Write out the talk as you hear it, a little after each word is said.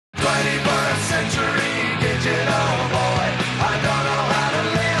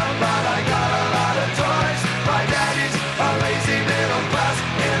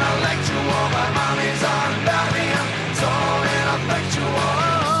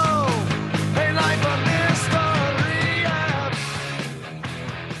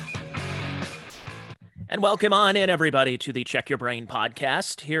And welcome on in, everybody, to the Check Your Brain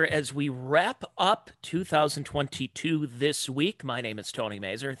podcast. Here as we wrap up 2022 this week. My name is Tony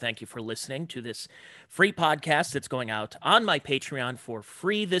Mazur. Thank you for listening to this free podcast that's going out on my Patreon for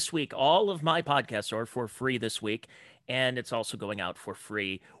free this week. All of my podcasts are for free this week, and it's also going out for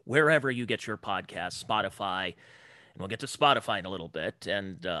free wherever you get your podcasts, Spotify, and we'll get to Spotify in a little bit,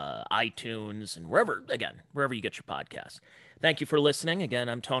 and iTunes, and wherever you get your podcasts. Thank you for listening. Again,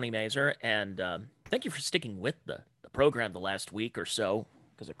 I'm Tony Mazur, and thank you for sticking with the program the last week or so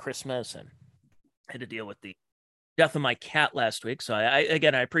because of Christmas, and I had to deal with the death of my cat last week. So I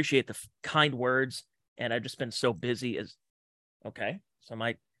appreciate the kind words, and I've just been so busy. So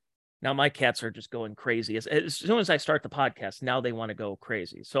my cats are just going crazy. As soon as I start the podcast, now they want to go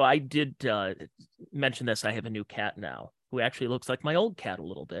crazy. So I did mention this. I have a new cat now who actually looks like my old cat a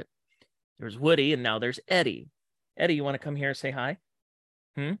little bit. There's Woody, and now there's Eddie. Eddie, you want to come here and say hi?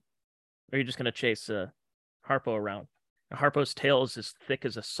 Or are you just going to chase Harpo around? Harpo's tail is as thick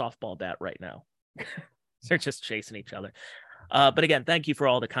as a softball bat right now. They're just chasing each other. But again, thank you for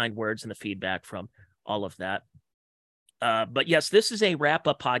all the kind words and the feedback from all of that. But yes, this is a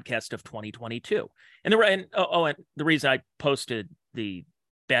wrap-up podcast of 2022. And the reason I posted the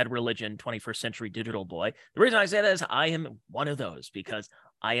Bad Religion 21st Century Digital Boy, the reason I say that is I am one of those because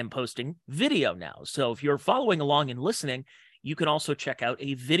I am posting video now. So if you're following along and listening, you can also check out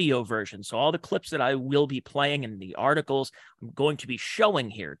a video version. So all the clips that I will be playing and the articles I'm going to be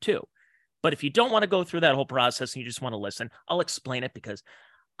showing here too. But if you don't want to go through that whole process and you just want to listen, I'll explain it because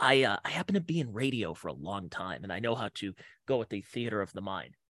I happen to be in radio for a long time, and I know how to go with the theater of the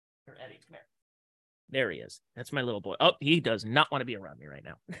mind. Here, Eddie, come here. There he is. That's my little boy. Oh, he does not want to be around me right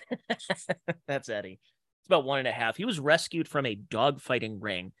now. That's Eddie. It's about 1.5. He was rescued from a dogfighting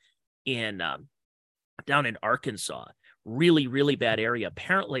ring down in Arkansas. Really, really bad area.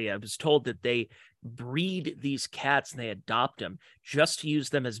 Apparently, I was told that they breed these cats and they adopt them just to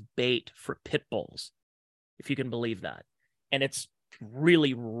use them as bait for pit bulls, if you can believe that. And it's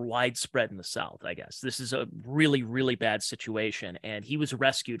really widespread in the South, I guess. This is a really, really bad situation. And he was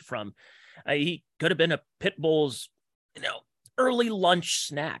rescued from, he could have been a pit bull's, early lunch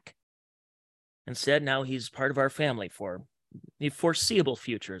snack. Instead, now he's part of our family for the foreseeable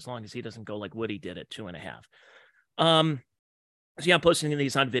future, as long as he doesn't go like Woody did at 2.5. So yeah, I'm posting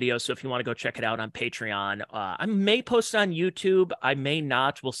these on video. So if you want to go check it out on Patreon, I may post on YouTube. I may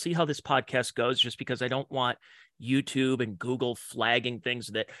not. We'll see how this podcast goes, just because I don't want YouTube and Google flagging things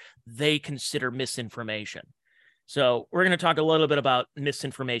that they consider misinformation. So we're going to talk a little bit about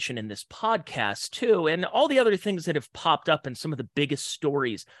misinformation in this podcast too, and all the other things that have popped up in some of the biggest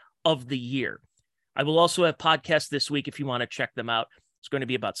stories of the year. I will also have podcasts this week if you want to check them out. It's going to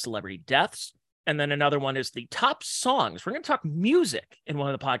be about celebrity deaths. And then another one is the top songs. We're going to talk music in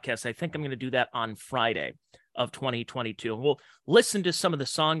one of the podcasts. I think I'm going to do that on Friday of 2022. And we'll listen to some of the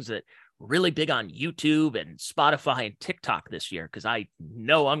songs that were really big on YouTube and Spotify and TikTok this year, because I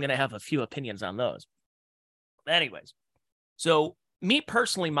know I'm going to have a few opinions on those. Anyways, so me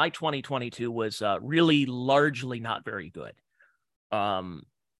personally, my 2022 was really largely not very good.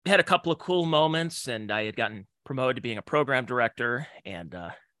 Had a couple of cool moments, and I had gotten promoted to being a program director and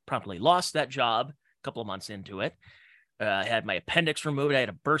promptly lost that job a couple of months into it. I had my appendix removed. I had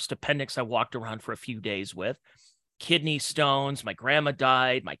a burst appendix I walked around for a few days with. Kidney stones. My grandma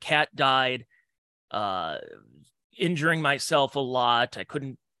died. My cat died. Injuring myself a lot. I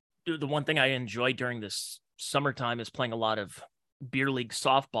couldn't do the one thing I enjoyed during this summertime is playing a lot of beer league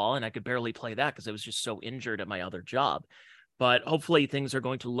softball, and I could barely play that because I was just so injured at my other job. But hopefully things are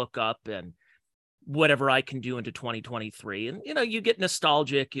going to look up, and whatever I can do into 2023. And, you get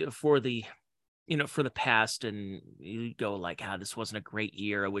nostalgic for the past, and you go like, this wasn't a great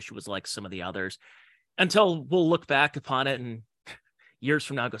year. I wish it was like some of the others, until we'll look back upon it and years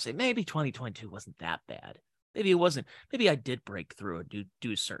from now go say, maybe 2022 wasn't that bad. Maybe it wasn't. Maybe I did break through and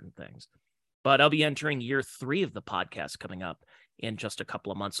do certain things. But I'll be entering year 3 of the podcast coming up in just a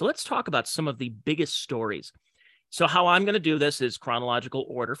couple of months. So let's talk about some of the biggest stories. So how I'm going to do this is chronological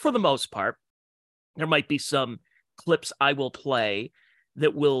order for the most part. There might be some clips I will play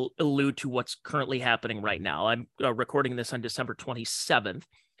that will allude to what's currently happening right now. I'm recording this on December 27th.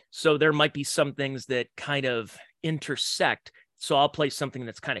 So there might be some things that kind of intersect. So I'll play something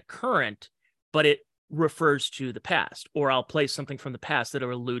that's kind of current, but it refers to the past, or I'll play something from the past that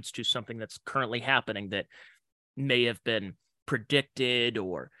alludes to something that's currently happening that may have been predicted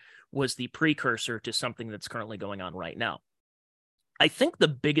or was the precursor to something that's currently going on right now. I think the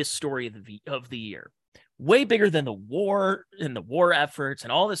biggest story of the year, way bigger than the war and the war efforts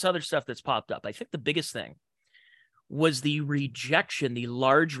and all this other stuff that's popped up, I think the biggest thing was the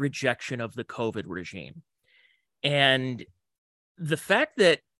large rejection of the COVID regime. And the fact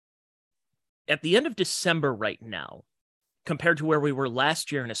that at the end of December right now, compared to where we were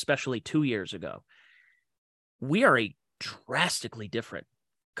last year and especially 2 years ago, we are a drastically different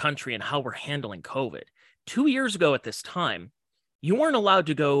country in how we're handling COVID. 2 years ago at this time, you weren't allowed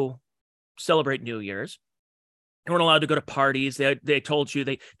to go celebrate New Year's. You weren't allowed to go to parties. They told you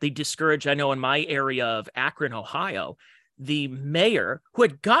they discouraged. I know in my area of Akron, Ohio, the mayor, who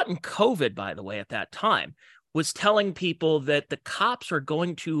had gotten COVID, by the way, at that time, was telling people that the cops are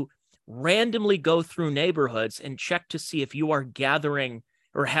going to randomly go through neighborhoods and check to see if you are gathering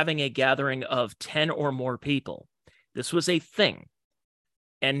or having a gathering of 10 or more people. This was a thing.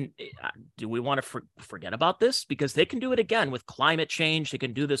 And do we want to forget about this? Because they can do it again with climate change. They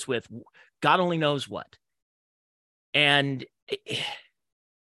can do this with God only knows what. And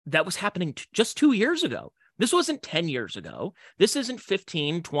that was happening just 2 years ago. This wasn't 10 years ago. This isn't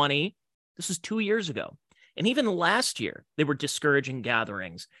 15, 20. This is 2 years ago. And even last year, they were discouraging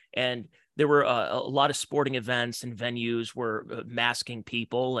gatherings. And there were a lot of sporting events and venues were masking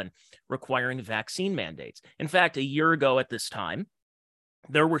people and requiring vaccine mandates. In fact, a year ago at this time,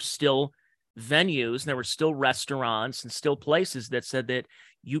 there were still venues and there were still restaurants and still places that said that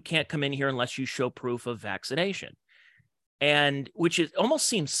you can't come in here unless you show proof of vaccination. And which is almost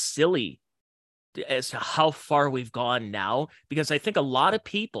seems silly as to how far we've gone now, because I think a lot of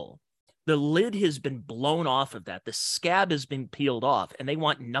people, the lid has been blown off of that. The scab has been peeled off and they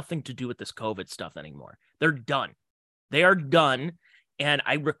want nothing to do with this COVID stuff anymore. They're done. They are done. And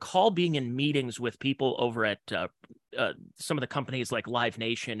I recall being in meetings with people over at some of the companies like Live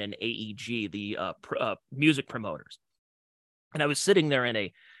Nation and AEG, the music promoters. And I was sitting there in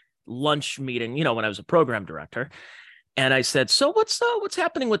a lunch meeting, when I was a program director. And I said, so what's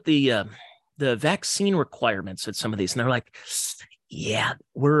happening with the vaccine requirements at some of these? And they're like, yeah,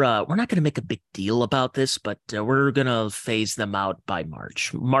 we're not going to make a big deal about this, but we're going to phase them out by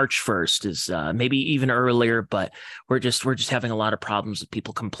March. March 1st is maybe even earlier, but we're just having a lot of problems with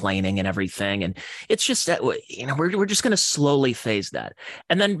people complaining and everything. And it's just that, we're just going to slowly phase that.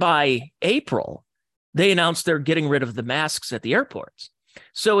 And then by April, they announced they're getting rid of the masks at the airports.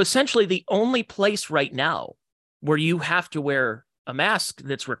 So essentially the only place right now where you have to wear a mask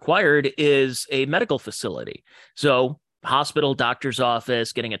that's required is a medical facility. So hospital, doctor's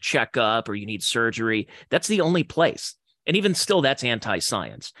office, getting a checkup, or you need surgery. That's the only place. And even still, that's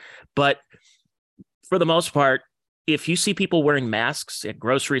anti-science. But for the most part, if you see people wearing masks at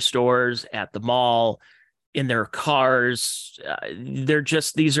grocery stores, at the mall, in their cars,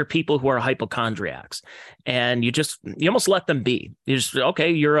 these are people who are hypochondriacs. And you almost let them be. You just,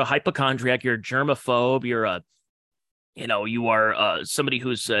 okay, you're a hypochondriac, you're a germaphobe, you are somebody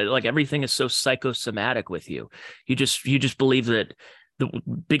who's like everything is so psychosomatic with you. You just believe that the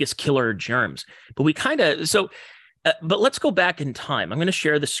biggest killer are germs. But but let's go back in time. I'm going to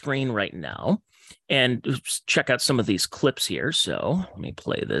share the screen right now and check out some of these clips here. So let me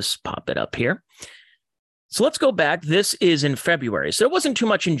play this, pop it up here. So let's go back. This is in February. So it wasn't too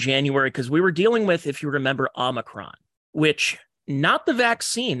much in January because we were dealing with, if you remember, Omicron, which not the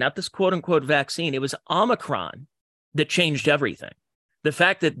vaccine, not this quote unquote vaccine. It was Omicron that changed everything. The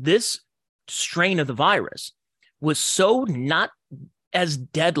fact that this strain of the virus was so not as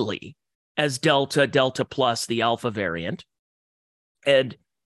deadly as Delta Plus, the Alpha variant. And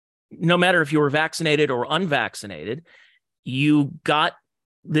no matter if you were vaccinated or unvaccinated, you got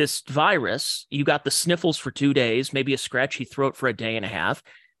this virus, you got the sniffles for 2 days, maybe a scratchy throat for a day and a half,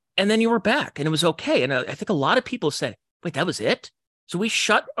 and then you were back and it was okay. And I think a lot of people said, wait, that was it? So we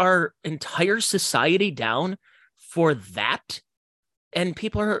shut our entire society down for that? And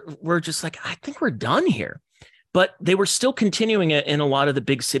people were just like, I think we're done here. But they were still continuing it in a lot of the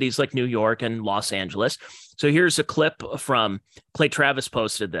big cities like New York and Los Angeles. So here's a clip from Clay Travis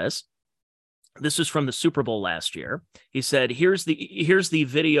posted this. This is from the Super Bowl last year. He said, here's the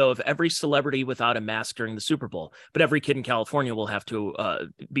video of every celebrity without a mask during the Super Bowl, but every kid in California will have to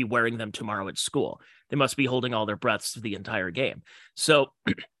be wearing them tomorrow at school. They must be holding all their breaths the entire game. So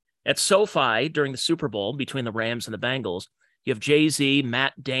at SoFi during the Super Bowl between the Rams and the Bengals, you have Jay-Z,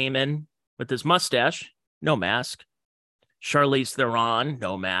 Matt Damon with his mustache, no mask. Charlize Theron,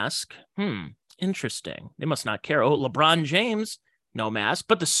 no mask. Interesting. They must not care. Oh, LeBron James, no mask.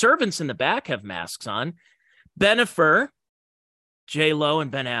 But the servants in the back have masks on. Bennifer, J-Lo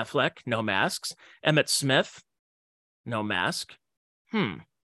and Ben Affleck, no masks. Emmett Smith, no mask.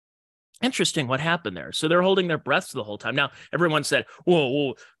 Interesting what happened there. So they're holding their breaths the whole time. Now, everyone said,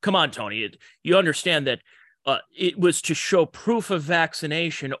 whoa, come on, Tony. You understand that it was to show proof of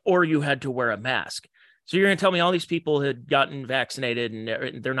vaccination or you had to wear a mask. So you're going to tell me all these people had gotten vaccinated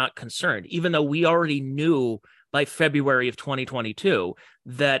and they're not concerned, even though we already knew by February of 2022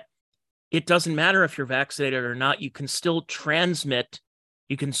 that it doesn't matter if you're vaccinated or not, you can still transmit,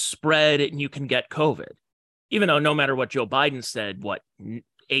 you can spread it, and you can get COVID. Even though no matter what Joe Biden said,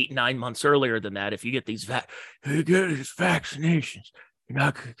 8-9 months earlier than that, if you get these vaccinations, you're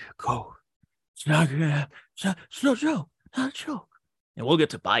not going to get COVID. It's not going to happen. It's no joke. Not a joke. And we'll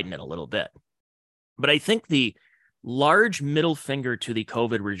get to Biden in a little bit. But I think the large middle finger to the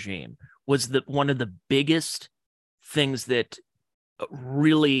COVID regime was one of the biggest things that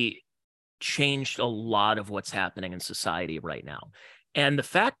really changed a lot of what's happening in society right now. And the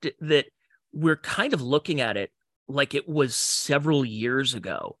fact that we're kind of looking at it like it was several years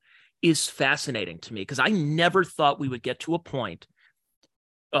ago is fascinating to me, because I never thought we would get to a point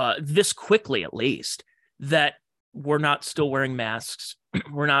this quickly, at least, that we're not still wearing masks.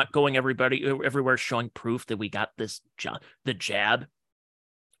 We're not going everywhere showing proof that we got the jab.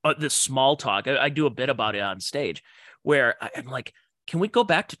 The small talk. I do a bit about it on stage where I'm like, can we go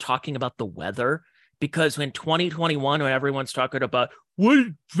back to talking about the weather? Because in 2021, when everyone's talking about, what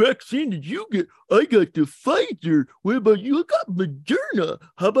vaccine did you get? I got the Pfizer. What about you? I got Moderna.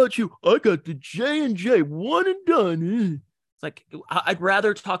 How about you? I got the J&J. One and done. It's like, I'd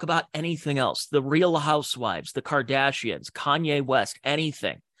rather talk about anything else. The Real Housewives, the Kardashians, Kanye West,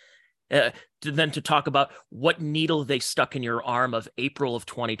 anything. Than to talk about what needle they stuck in your arm of April of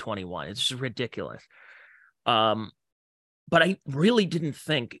 2021. It's just ridiculous. But I really didn't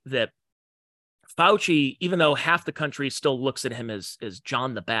think that Fauci, even though half the country still looks at him as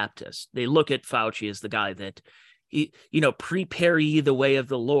John the Baptist, they look at Fauci as the guy that, prepare ye the way of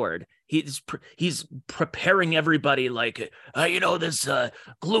the Lord. He's preparing everybody like, this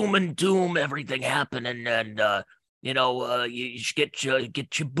gloom and doom, everything happening, and you get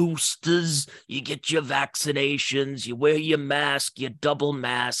your boosters, you get your vaccinations, you wear your mask, you double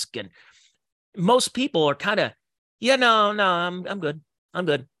mask, and most people are kind of, I'm good.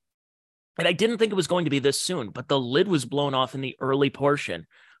 And I didn't think it was going to be this soon, but the lid was blown off in the early portion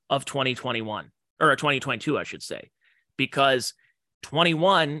of 2021, or 2022, I should say, because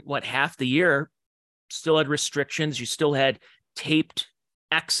 21, half the year, still had restrictions. You still had taped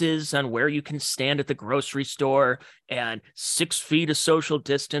X's on where you can stand at the grocery store and 6 feet of social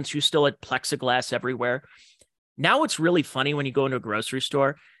distance. You still had plexiglass everywhere. Now it's really funny when you go into a grocery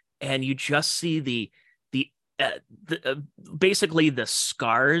store and you just see basically the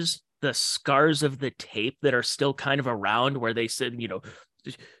scars of the tape that are still kind of around, where they said,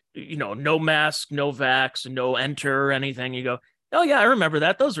 no mask, no vax, no enter or anything. You go, oh yeah, I remember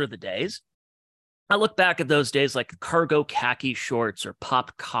that. Those were the days. I look back at those days like cargo khaki shorts or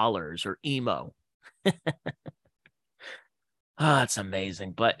pop collars or emo. It's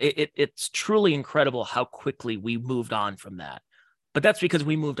amazing. But it's truly incredible how quickly we moved on from that. But that's because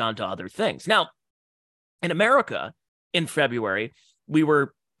we moved on to other things. Now, in America, in February, we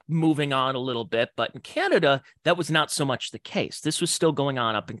were moving on a little bit, but in Canada, that was not so much the case. This was still going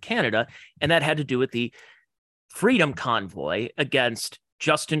on up in Canada, and that had to do with the Freedom Convoy against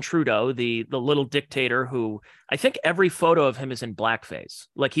Justin Trudeau, the little dictator who, I think every photo of him is in blackface.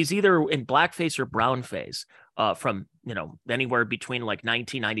 Like he's either in blackface or brownface from, anywhere between like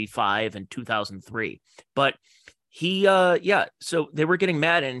 1995 and 2003. But he, so they were getting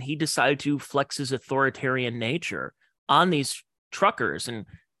mad, and he decided to flex his authoritarian nature on these truckers and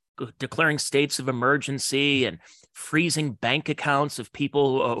declaring states of emergency and freezing bank accounts of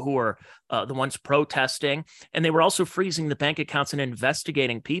people who are the ones protesting. And they were also freezing the bank accounts and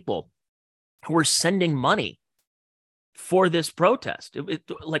investigating people who were sending money for this protest.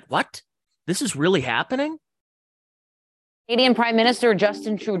 Like, what? This is really happening? Canadian Prime Minister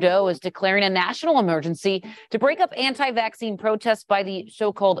Justin Trudeau is declaring a national emergency to break up anti-vaccine protests by the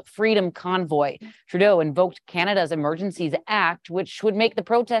so-called Freedom Convoy. Trudeau invoked Canada's Emergencies Act, which would make the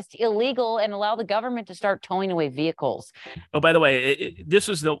protest illegal and allow the government to start towing away vehicles. Oh, by the way, this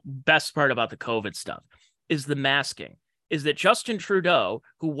was the best part about the COVID stuff, is the masking. Is that Justin Trudeau,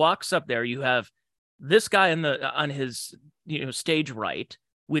 who walks up there, you have this guy on his stage right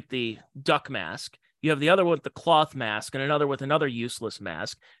with the duck mask. You have the other one with the cloth mask and another with another useless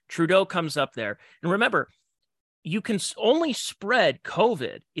mask. Trudeau comes up there. And remember, you can only spread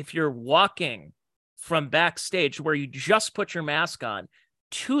COVID if you're walking from backstage where you just put your mask on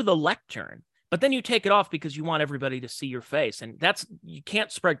to the lectern. But then you take it off because you want everybody to see your face. And you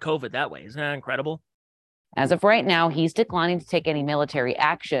can't spread COVID that way. Isn't that incredible? As of right now, he's declining to take any military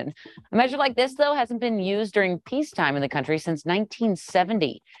action. A measure like this, though, hasn't been used during peacetime in the country since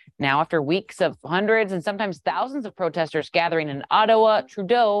 1970. Now, after weeks of hundreds and sometimes thousands of protesters gathering in Ottawa,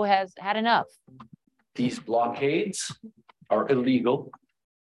 Trudeau has had enough. These blockades are illegal.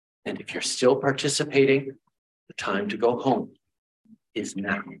 And if you're still participating, The time to go home is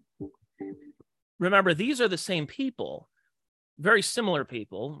now. Remember, these are the same people, very similar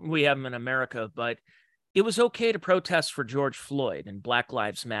people. We have them in America, but it was okay to protest for George Floyd and Black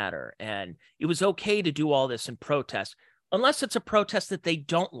Lives Matter. And it was okay to do all this in protest, unless it's a protest that they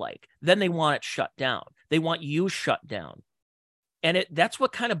don't like. Then they want it shut down. They want you shut down. And that's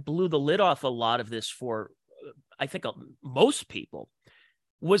what kind of blew the lid off a lot of this for, I think, most people,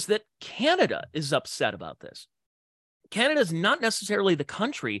 was that Canada is upset about this. Canada is not necessarily the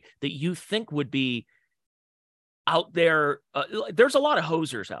country that you think would be out there. There's a lot of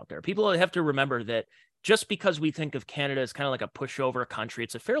hosers out there. People have to remember that just because we think of Canada as kind of like a pushover country,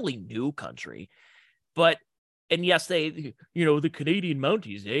 it's a fairly new country. And yes, they, the Canadian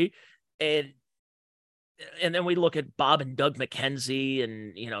Mounties, eh? And then we look at Bob and Doug McKenzie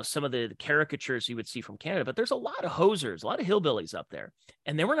and, some of the caricatures you would see from Canada, but there's a lot of hosers, a lot of hillbillies up there,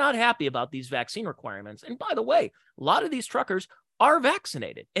 and they were not happy about these vaccine requirements. And by the way, a lot of these truckers are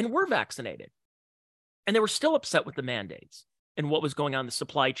vaccinated and were vaccinated, and they were still upset with the mandates and what was going on, the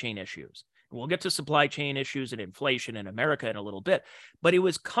supply chain issues. And we'll get to supply chain issues and inflation in America in a little bit, but it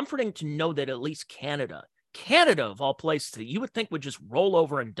was comforting to know that at least Canada of all places that you would think would just roll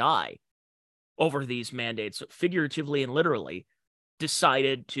over and die over these mandates, figuratively and literally,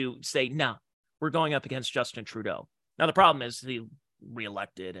 decided to say, no, we're going up against Justin Trudeau. Now, the problem is he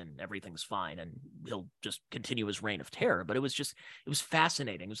reelected and everything's fine and he'll just continue his reign of terror. But it was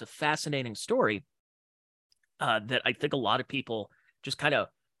fascinating. It was a fascinating story that I think a lot of people just kind of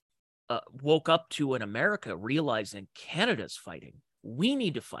woke up to in America, realizing Canada's fighting. We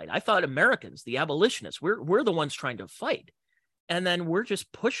need to fight. I thought Americans, the abolitionists, we're the ones trying to fight. And then we're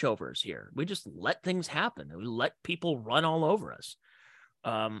just pushovers here. We just let things happen. We let people run all over us.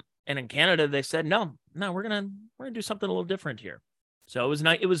 And in Canada, they said, no, we're gonna do something a little different here. So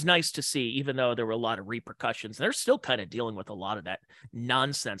it was nice to see, even though there were a lot of repercussions. They're still kind of dealing with a lot of that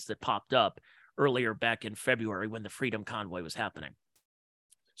nonsense that popped up earlier back in February when the Freedom Convoy was happening.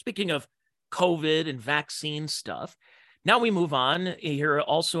 Speaking of COVID and vaccine stuff, now we move on here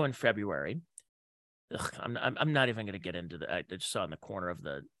also in February. I'm not even going to get into that. I just saw in the corner of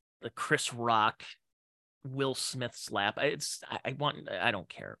the Chris Rock, Will Smith slap. I don't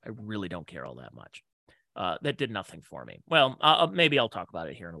care. I really don't care all that much. That did nothing for me. Well, maybe I'll talk about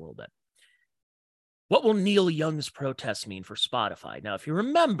it here in a little bit. What will Neil Young's protest mean for Spotify? Now, if you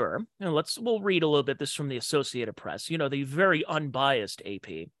remember, we'll read a little bit this from the Associated Press, the very unbiased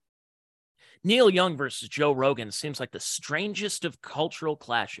AP. Neil Young versus Joe Rogan seems like the strangest of cultural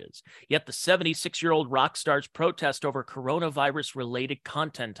clashes, yet the 76-year-old rock star's protest over coronavirus-related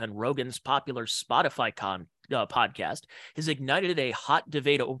content on Rogan's popular Spotify podcast has ignited a hot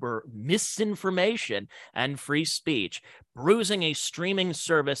debate over misinformation and free speech, bruising a streaming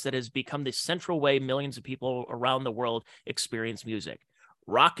service that has become the central way millions of people around the world experience music.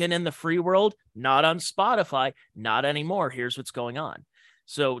 Rockin' in the free world? Not on Spotify. Not anymore. Here's what's going on.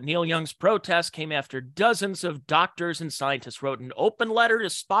 So Neil Young's protest came after dozens of doctors and scientists wrote an open letter to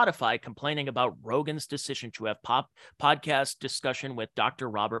Spotify complaining about Rogan's decision to have podcast discussion with Dr.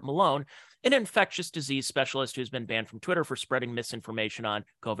 Robert Malone, an infectious disease specialist who's been banned from Twitter for spreading misinformation on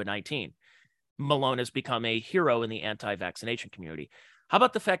COVID-19. Malone has become a hero in the anti-vaccination community. How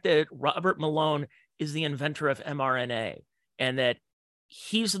about the fact that Robert Malone is the inventor of mRNA and that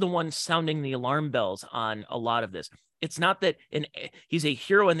he's the one sounding the alarm bells on a lot of this? It's not that he's a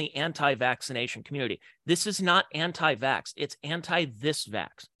hero in the anti-vaccination community. This is not anti-vax. It's anti-this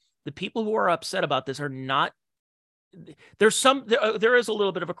vax. The people who are upset about this are not. There is a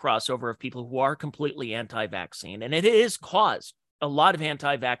little bit of a crossover of people who are completely anti-vaccine, and it is caused a lot of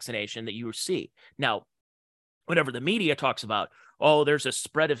anti-vaccination that you see. Now, whenever the media talks about, there's a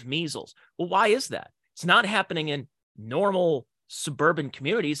spread of measles. Well, why is that? It's not happening in normal suburban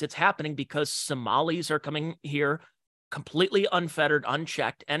communities. It's happening because Somalis are coming here completely unfettered,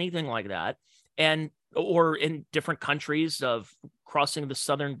 unchecked, anything like that, or in different countries of crossing the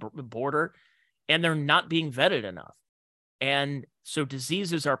southern border, and they're not being vetted enough. And so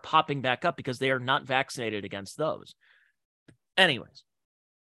diseases are popping back up because they are not vaccinated against those. Anyways,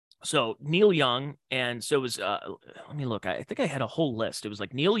 so Neil Young, and so it was, let me look, I think I had a whole list. It was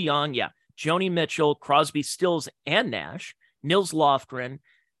like Neil Young, Joni Mitchell, Crosby, Stills, and Nash, Nils Lofgren.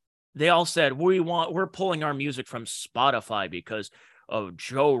 They all said, we're pulling our music from Spotify because of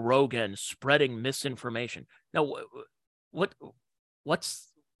Joe Rogan spreading misinformation. Now, what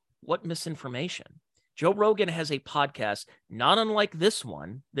misinformation? Joe Rogan has a podcast, not unlike this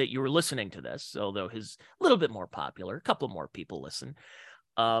one that you were listening to this, although his a little bit more popular, a couple more people listen.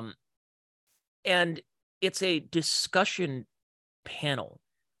 And it's a discussion panel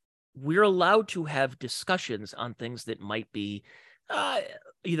we're allowed to have discussions on things that might be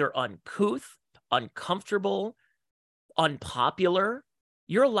either uncouth, uncomfortable, unpopular.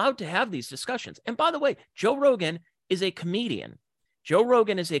 You're allowed to have these discussions. And by the way, Joe Rogan is a comedian. Joe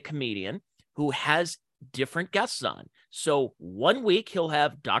Rogan is a comedian who has different guests on. So one week he'll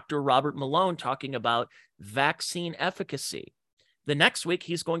have Dr. Robert Malone talking about vaccine efficacy. The next week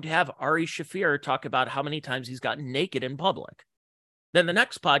he's going to have Ari Shaffir talk about how many times he's gotten naked in public. Then the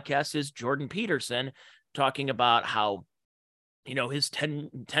next podcast is Jordan Peterson talking about how, his 10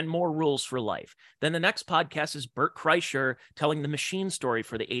 more rules for life. Then the next podcast is Bert Kreischer telling the machine story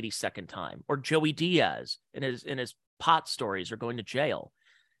for the 82nd time, or Joey Diaz in his pot stories or going to jail.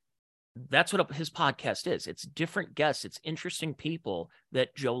 That's what his podcast is. It's different guests. It's interesting people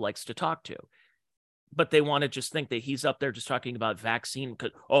that Joe likes to talk to. But they want to just think that he's up there just talking about vaccine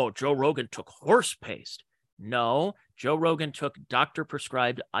because, Joe Rogan took horse paste. No, Joe Rogan took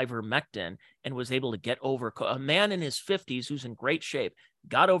doctor-prescribed ivermectin and was able to get over a man in his 50s who's in great shape,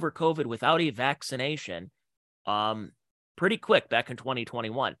 got over COVID without a vaccination pretty quick back in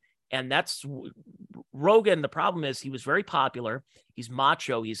 2021. And that's Rogan. The problem is he was very popular. He's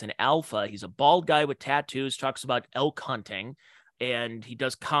macho. He's an alpha. He's a bald guy with tattoos, talks about elk hunting, and he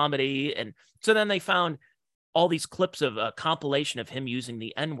does comedy. And so then they found all these clips of a compilation of him using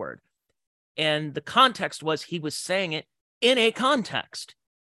the N-word. And the context was he was saying it in a context.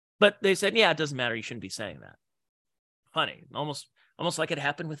 But they said, yeah, it doesn't matter. You shouldn't be saying that. Funny. Almost like it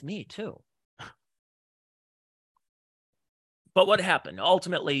happened with me, too. But what happened?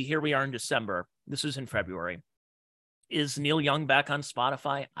 Ultimately, here we are in December. This is in February. Is Neil Young back on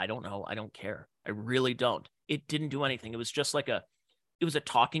Spotify? I don't know. I don't care. I really don't. It didn't do anything. It was just like it was a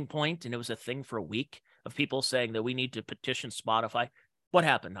talking point, and it was a thing for a week of people saying that we need to petition Spotify. What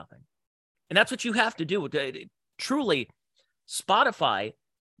happened? Nothing. And that's what you have to do. Truly, Spotify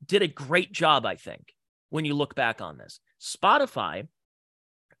did a great job, I think, when you look back on this. Spotify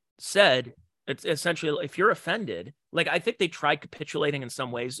said, it's essentially, if you're offended, like I think they tried capitulating in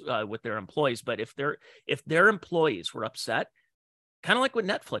some ways with their employees, but if their employees were upset, kind of like what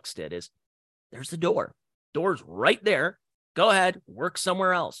Netflix did, is there's the door. Door's right there. Go ahead, work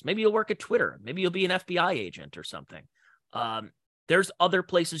somewhere else. Maybe you'll work at Twitter. Maybe you'll be an FBI agent or something. There's other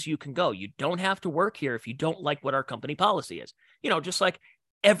places you can go. You don't have to work here if you don't like what our company policy is. Just like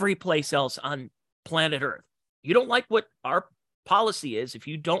every place else on planet Earth. You don't like what our policy is. If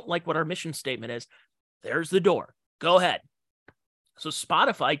you don't like what our mission statement is, there's the door. Go ahead. So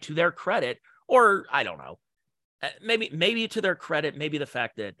Spotify, to their credit, or I don't know, maybe to their credit, maybe the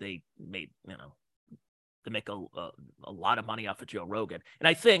fact that they made, they make a lot of money off of Joe Rogan. And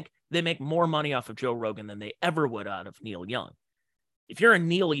I think they make more money off of Joe Rogan than they ever would out of Neil Young. If you're a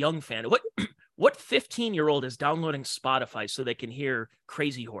Neil Young fan, what 15-year-old is downloading Spotify so they can hear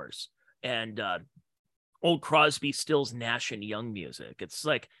Crazy Horse and old Crosby, Stills, Nash, and Young music? It's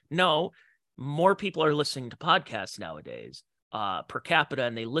like, no, more people are listening to podcasts nowadays per capita,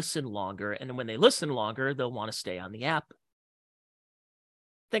 and they listen longer. And when they listen longer, they'll want to stay on the app.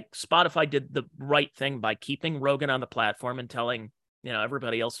 I think Spotify did the right thing by keeping Rogan on the platform and telling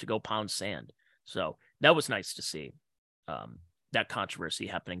everybody else to go pound sand. So that was nice to see. That controversy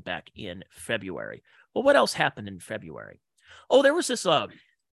happening back in February. Well, what else happened in February? Oh, there was this,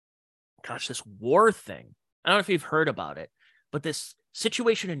 this war thing. I don't know if you've heard about it, but this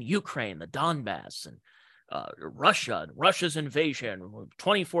situation in Ukraine, the Donbass, and Russia, and Russia's invasion,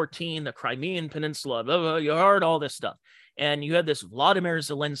 2014, the Crimean Peninsula, blah, blah, you heard all this stuff. And you had this Vladimir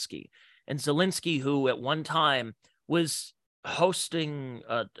Zelensky, and Zelensky, who at one time was hosting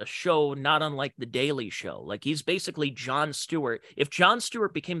a show not unlike The Daily Show. Like, he's basically Jon Stewart. If Jon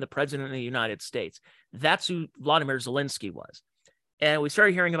Stewart became the president of the United States, that's who Vladimir Zelensky was. And we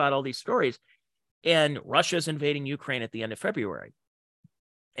started hearing about all these stories, and Russia's invading Ukraine at the end of February.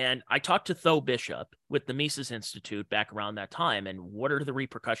 And I talked to Tho Bishop with the Mises Institute back around that time, and what are the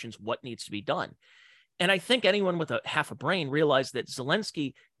repercussions, what needs to be done? And I think anyone with half a brain realized that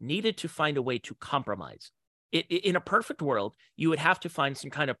Zelensky needed to find a way to compromise. In a perfect world, you would have to find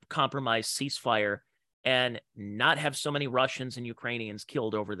some kind of compromise, ceasefire, and not have so many Russians and Ukrainians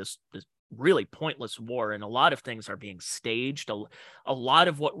killed over this really pointless war. And a lot of things are being staged. A lot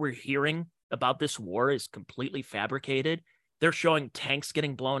of what we're hearing about this war is completely fabricated. They're showing tanks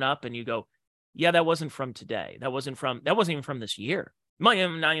getting blown up, and you go, yeah, that wasn't from today. That wasn't even from this year. It might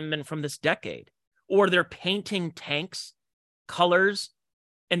have not even been from this decade. Or they're painting tanks colors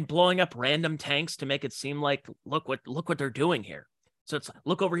and blowing up random tanks to make it seem like, look what they're doing here. So it's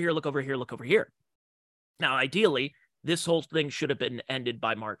look over here, look over here, look over here. Now, ideally, this whole thing should have been ended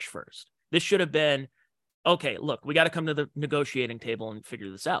by March 1st. This should have been okay, look, we got to come to the negotiating table and figure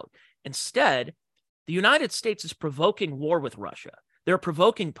this out. Instead, the United States is provoking war with Russia. They're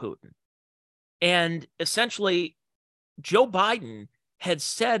provoking Putin. And essentially, Joe Biden had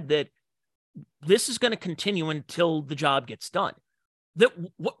said that this is going to continue until the job gets done.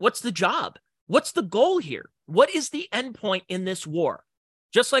 What's the job? What's the goal here? What is the end point in this war?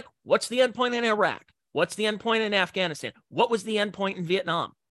 Just like, what's the end point in Iraq? What's the end point in Afghanistan? What was the end point in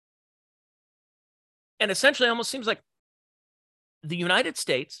Vietnam? And essentially, it almost seems like the United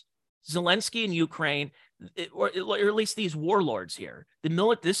States, Zelensky in Ukraine, or at least these warlords here,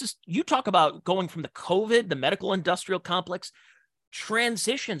 you talk about going from the COVID, the medical industrial complex,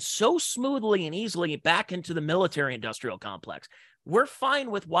 transition so smoothly and easily back into the military industrial complex. We're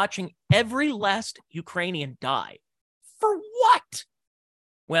fine with watching every last Ukrainian die. For what?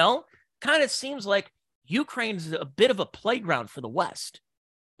 Well, kind of seems like Ukraine's a bit of a playground for the West,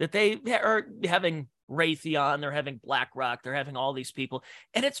 that they are having Raytheon, they're having BlackRock, they're having all these people,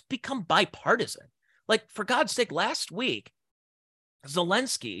 and it's become bipartisan. Like, for God's sake, last week,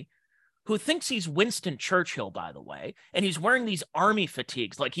 Zelensky, who thinks he's Winston Churchill, by the way, and he's wearing these army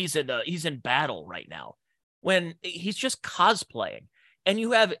fatigues like he's in battle right now, when he's just cosplaying. And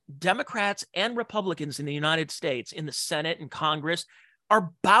you have Democrats and Republicans in the United States, in the Senate and Congress,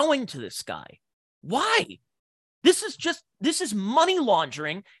 are bowing to this guy. Why? This is money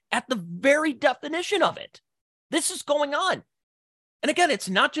laundering at the very definition of it. This is going on. And again, it's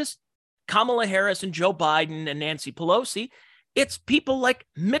not just Kamala Harris and Joe Biden and Nancy Pelosi. It's people like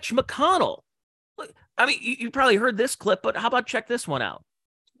Mitch McConnell. I mean, you probably heard this clip, but how about check this one out?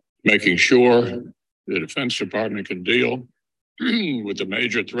 Making sure the Defense Department can deal with the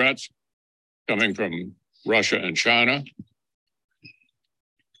major threats coming from Russia and China,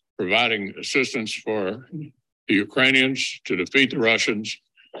 providing assistance for the Ukrainians to defeat the Russians.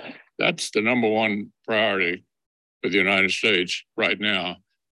 That's the number one priority for the United States right now,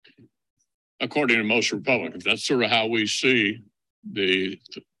 according to most Republicans. That's sort of how we see the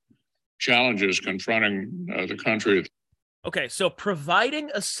challenges confronting the country. Okay, so providing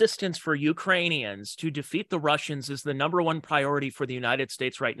assistance for Ukrainians to defeat the Russians is the number one priority for the United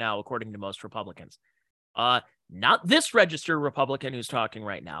States right now, according to most Republicans. Not this registered Republican who's talking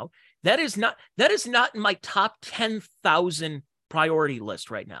right now. That is not in my top 10,000 priority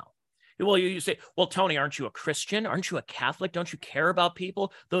list right now. Well, you say, well, Tony, aren't you a Christian? Aren't you a Catholic? Don't you care about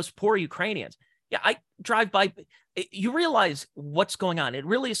people? Those poor Ukrainians. Yeah, I drive by. You realize what's going on. It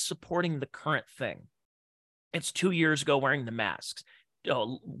really is supporting the current thing. It's 2 years ago wearing the masks.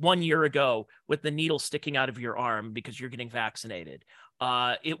 1 year ago with the needle sticking out of your arm because you're getting vaccinated.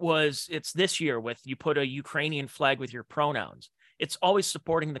 It's this year with you put a Ukrainian flag with your pronouns. It's always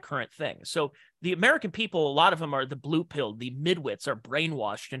supporting the current thing. So the American people, a lot of them are the blue pill, the midwits are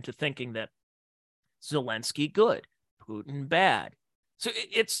brainwashed into thinking that Zelensky good, Putin bad. So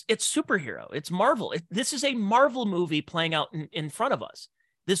it's superhero. It's Marvel. This is a Marvel movie playing out in front of us.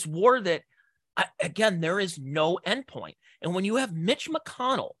 This war that, again, there is no endpoint. And when you have Mitch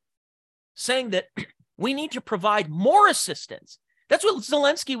McConnell saying that we need to provide more assistance, that's what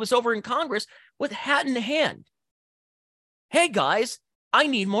Zelensky was over in Congress with hat in hand. Hey, guys, I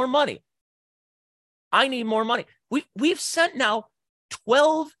need more money. I need more money. We've sent now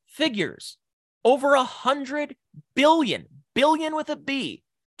 12 figures, over 100 billion with a B,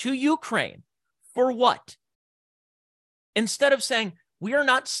 to Ukraine. For what? Instead of saying, we are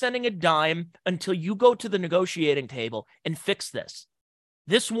not sending a dime until you go to the negotiating table and fix this.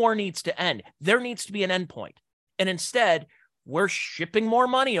 This war needs to end. There needs to be an endpoint. And instead, we're shipping more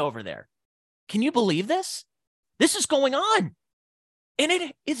money over there. Can you believe this? This is going on.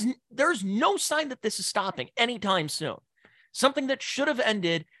 And there's no sign that this is stopping anytime soon. Something that should have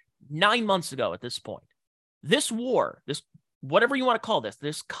ended 9 months ago at this point. This war, this whatever you want to call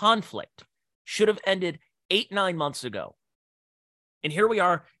this conflict should have ended 8-9 months ago. And here we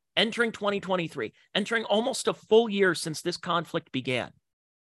are entering 2023, entering almost a full year since this conflict began.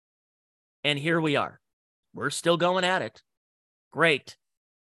 And here we are. We're still going at it. Great.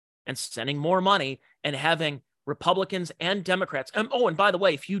 And sending more money and having Republicans and Democrats. And by the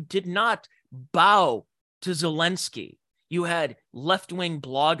way, if you did not bow to Zelensky, you had left-wing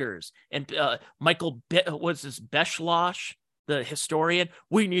bloggers and Michael Beschloss, the historian.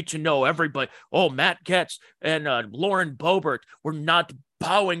 We need to know everybody. Oh, Matt Gaetz and Lauren Boebert were not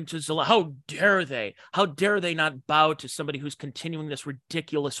bowing to Zelensky. How dare they? How dare they not bow to somebody who's continuing this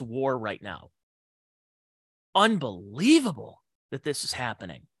ridiculous war right now? Unbelievable that this is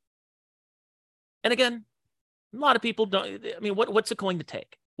happening. And again, a lot of people don't. I mean, what's it going to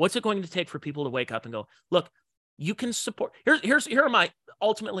take? What's it going to take for people to wake up and go, look, you can support. Here are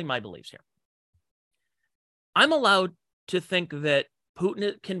ultimately my beliefs here. I'm allowed to think that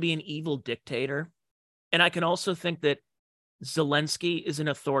Putin can be an evil dictator. And I can also think that Zelensky is an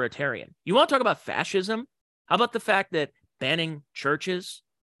authoritarian. You want to talk about fascism? How about the fact that banning churches,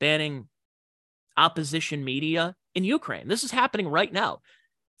 banning opposition media in Ukraine? This is happening right now.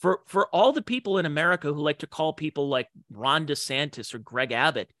 For all the people in America who like to call people like Ron DeSantis or Greg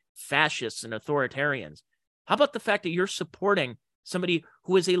Abbott fascists and authoritarians, how about the fact that you're supporting somebody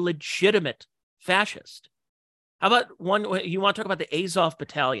who is a legitimate fascist? How about you want to talk about the Azov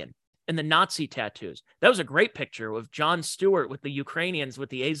battalion and the Nazi tattoos? That was a great picture of Jon Stewart with the Ukrainians with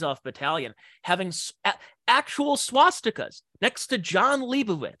the Azov battalion having actual swastikas next to John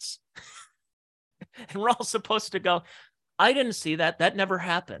Leibowitz. And we're all supposed to go, I didn't see that. That never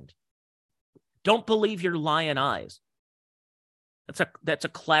happened. Don't believe your lying eyes. That's a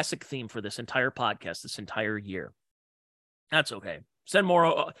classic theme for this entire podcast, this entire year. That's okay. Send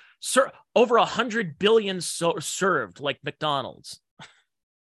more. Over 100 billion served like McDonald's.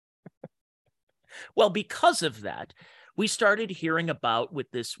 Well, because of that, we started hearing about, with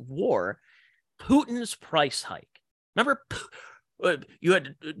this war, Putin's price hike. Remember, you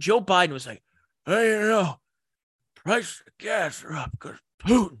had Joe Biden was like, hey, price of gas are up because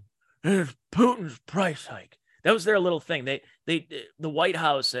Putin's price hike. That was their little thing. The White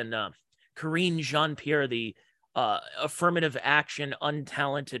House and Karine Jean-Pierre, the affirmative action,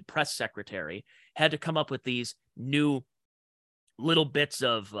 untalented press secretary, had to come up with these new little bits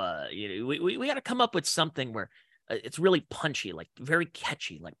of, we got to come up with something where it's really punchy, like very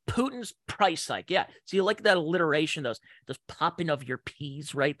catchy, like Putin's price hike. Yeah. So you like that alliteration, those popping of your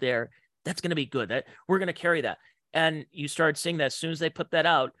P's right there. That's going to be good. We're going to carry that. And you started seeing that as soon as they put that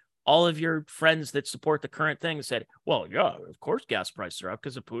out, all of your friends that support the current thing said, well, yeah, of course gas prices are up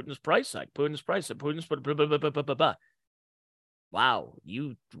because of Putin's price hike. Putin's blah, blah, blah, blah, blah, blah. Wow,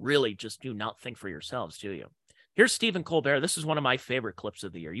 you really just do not think for yourselves, do you? Here's Stephen Colbert. This is one of my favorite clips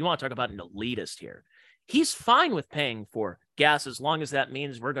of the year. You want to talk about an elitist here. He's fine with paying for gas as long as that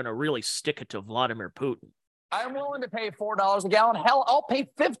means we're going to really stick it to Vladimir Putin. I'm willing to pay $4 a gallon. Hell, I'll pay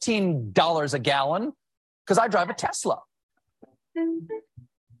 $15 a gallon because I drive a Tesla.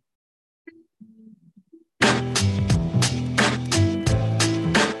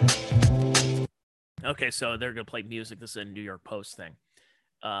 Okay, so they're going to play music. This is a New York Post thing.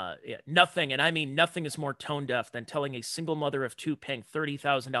 Nothing, and I mean nothing, is more tone deaf than telling a single mother of two paying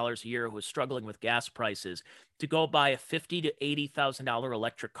 $30,000 a year who is struggling with gas prices to go buy a $50,000 to $80,000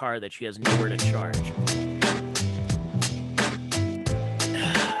 electric car that she has nowhere to charge.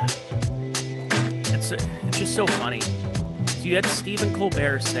 It's just so funny. So you had Stephen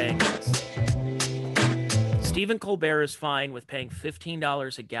Colbert saying this. Stephen Colbert is fine with paying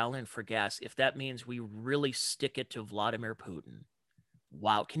 $15 a gallon for gas if that means we really stick it to Vladimir Putin.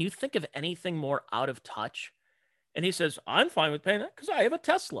 Wow. Can you think of anything more out of touch? And he says, I'm fine with paying that because I have a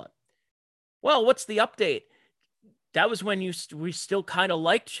Tesla. Well, what's the update? That was when we still kind of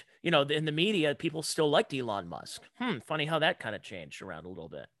liked, in the media, people still liked Elon Musk. Funny how that kind of changed around a little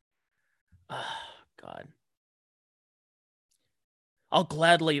bit. God. I'll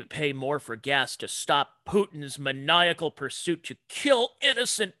gladly pay more for gas to stop Putin's maniacal pursuit to kill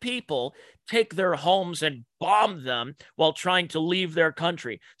innocent people, take their homes and bomb them while trying to leave their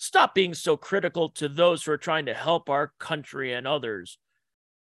country. Stop being so critical to those who are trying to help our country and others.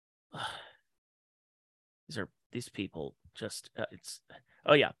 These people just,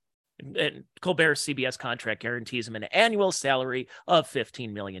 oh yeah. And Colbert's CBS contract guarantees him an annual salary of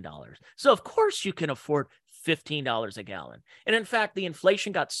 $15 million. So of course you can afford $15 a gallon. And in fact, the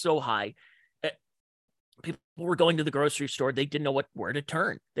inflation got so high, people were going to the grocery store. They didn't know where to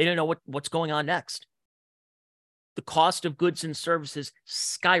turn. They didn't know what's going on next. The cost of goods and services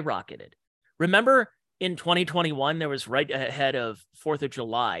skyrocketed. Remember in 2021, there was right ahead of 4th of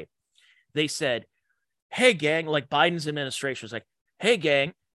July, they said, hey, gang, like Biden's administration was like, hey,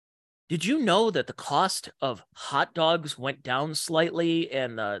 gang, did you know that the cost of hot dogs went down slightly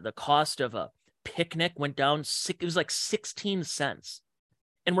and the cost of a picnic went down? It was like 16 cents.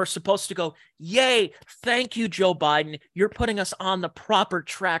 And we're supposed to go, yay, thank you, Joe Biden. You're putting us on the proper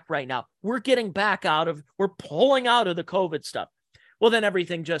track right now. We're pulling out of the COVID stuff. Well, then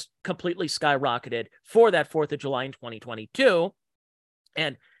everything just completely skyrocketed for that 4th of July in 2022.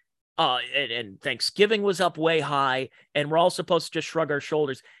 And Thanksgiving was up way high, and we're all supposed to just shrug our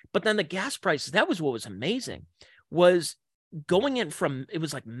shoulders. But then the gas prices, that was what was amazing, was going in from, it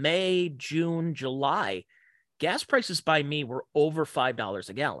was like May, June, July, gas prices by me were over $5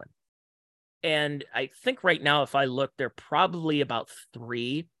 a gallon. And I think right now, if I look, they're probably about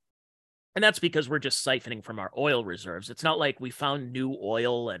 $3. And that's because we're just siphoning from our oil reserves. It's not like we found new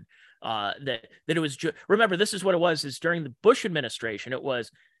oil and that it was. Remember, this is what it was. Is during the Bush administration, it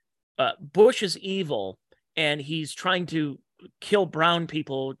was Bush is evil, and he's trying to kill brown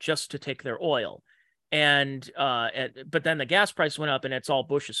people just to take their oil. But then the gas price went up, and it's all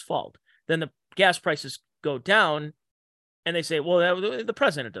Bush's fault. Then the gas prices go down, and they say, well, the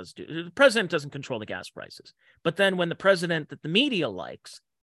president the president doesn't control the gas prices. But then when the president that the media likes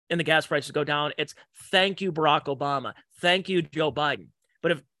and the gas prices go down, it's thank you, Barack Obama. Thank you, Joe Biden.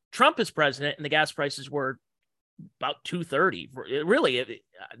 But if Trump is president and the gas prices were about $2.30,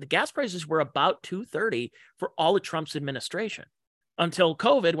 the gas prices were about $2.30 for all of Trump's administration until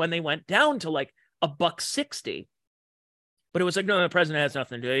COVID, when they went down to like $1.60. But it was like, no, the president has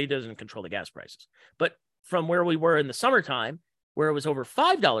nothing to do. He doesn't control the gas prices. But from where we were in the summertime, where it was over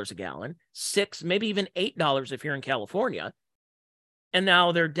 $5 a gallon, $6, maybe even $8 if you're in California, and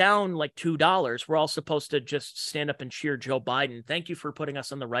now they're down like $2. We're all supposed to just stand up and cheer Joe Biden. Thank you for putting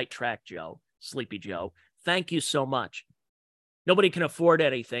us on the right track, Joe. Sleepy Joe. Thank you so much. Nobody can afford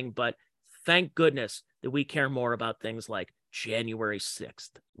anything, but thank goodness that we care more about things like January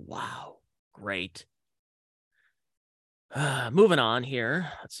 6th. Wow. Great. Moving on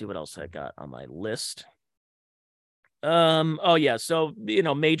here. Let's see what else I got on my list. Oh yeah. So,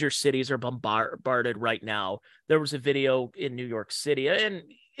 major cities are bombarded right now. There was a video in New York City, and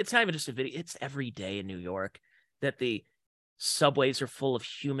it's not even just a video. It's every day in New York that the subways are full of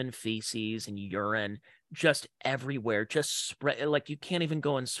human feces and urine just everywhere, just spread. Like you can't even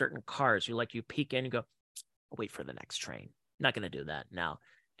go in certain cars. You peek in and go, I'll wait for the next train. Not going to do that now.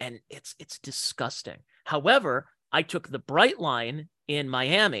 And it's disgusting. However, I took the Bright Line in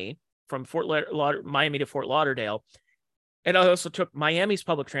Miami from Miami to Fort Lauderdale. And I also took Miami's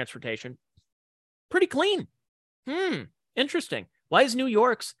public transportation. Pretty clean. Interesting. Why is New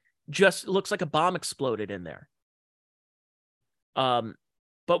York's just looks like a bomb exploded in there?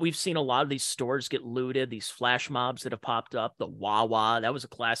 But we've seen a lot of these stores get looted, these flash mobs that have popped up. The Wawa, that was a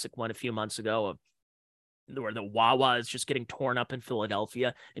classic one a few months ago, where the Wawa is just getting torn up in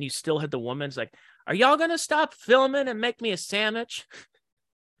Philadelphia. And you still had the woman's like, are y'all going to stop filming and make me a sandwich?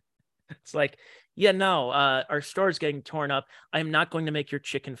 It's like, yeah, no, our store is getting torn up. I am not going to make your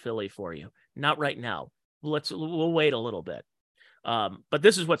chicken Philly for you. Not right now. We'll wait a little bit. But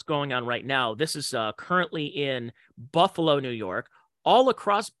this is what's going on right now. This is currently in Buffalo, New York. All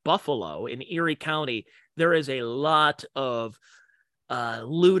across Buffalo in Erie County, there is a lot of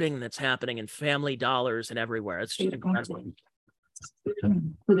looting that's happening in Family Dollars and everywhere. It's just incredible.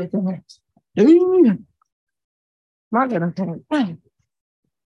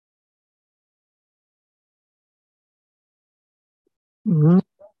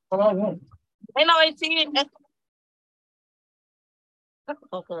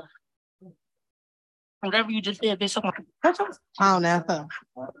 Whatever you just did, bitch. I don't know.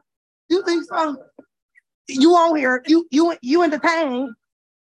 You think so? You on here? You entertained?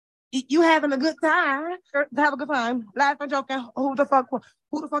 You having a good time? Have a good time. Laughing, joking. Who the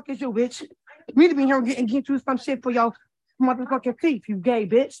fuck is you, bitch? Me to be here and get you some shit for your motherfucking teeth, you gay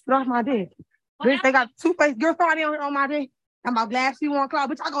bitch. Get off my dick. Bitch, they got two-faced girl party on my dick. I'm about glass you on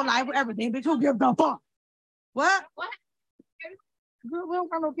cloud, bitch. I go live with everything, bitch. Who give the fuck? What? Girl, we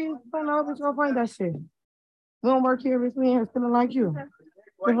don't got no kids. I know, bitch. Go find that shit. We don't work here, bitch. We ain't here feeling like you.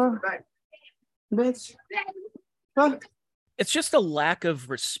 Bitch. Huh? It's just a lack of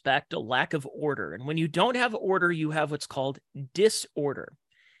respect, a lack of order. And when you don't have order, you have what's called disorder.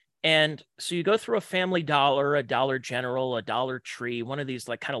 And so you go through a Family Dollar, a Dollar General, a Dollar Tree, one of these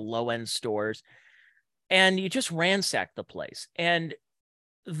like kind of low-end stores, and you just ransack the place. And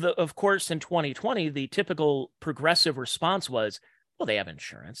of course, in 2020, the typical progressive response was, well, they have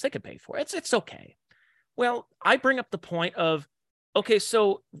insurance. They could pay for it. It's okay. Well, I bring up the point of, okay,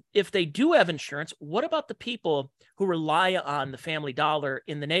 so if they do have insurance, what about the people who rely on the Family Dollar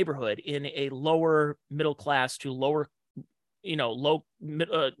in the neighborhood in a lower middle class to lower,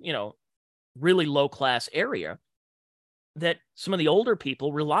 really low class area that some of the older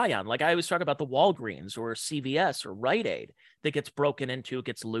people rely on? Like I always talk about the Walgreens or CVS or Rite Aid that gets broken into,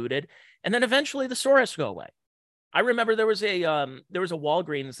 gets looted, and then eventually the store has to go away. I remember there was a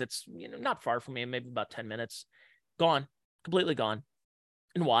Walgreens that's not far from me, maybe about 10 minutes, gone, completely gone.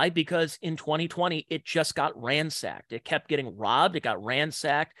 And why? Because in 2020, it just got ransacked. It kept getting robbed. It got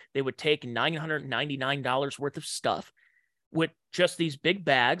ransacked. They would take $999 worth of stuff with just these big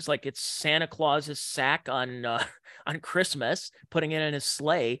bags, like it's Santa Claus's sack on Christmas, putting it in his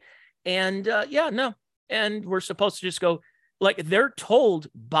sleigh. And and we're supposed to just go, like they're told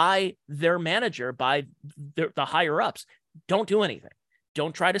by their manager, by the higher ups, don't do anything.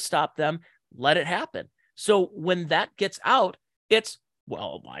 Don't try to stop them. Let it happen. So when that gets out, it's,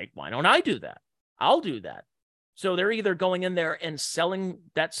 Well, why don't I do that? I'll do that. So they're either going in there and selling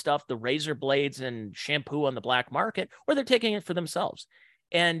that stuff, the razor blades and shampoo on the black market, or they're taking it for themselves.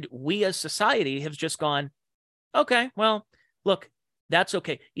 And we as society have just gone, okay, well, look, that's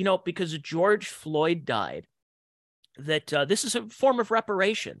okay. You know, because George Floyd died, that this is a form of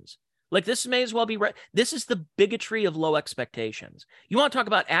reparations. Like, this may as well be, this is the bigotry of low expectations. You want to talk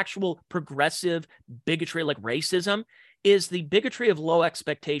about actual progressive bigotry like racism, is the bigotry of low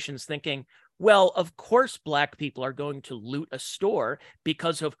expectations, thinking, well, of course, black people are going to loot a store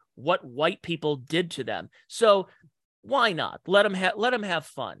because of what white people did to them. So why not? Let them have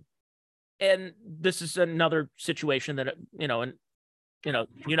fun. And this is another situation that, in the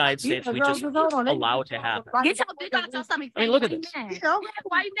United States, we just allow it to happen. Get your big ass on something. I mean, look at this.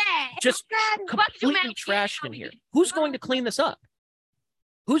 Why mad? Just completely trashed in here. Who's going to clean this up?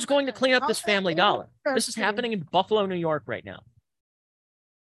 Who's going to clean up this Family Dollar? This is happening in Buffalo, New York right now.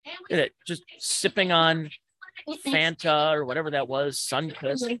 Just sipping on Fanta or whatever that was,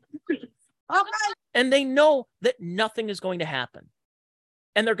 Sunkist. And they know that nothing is going to happen.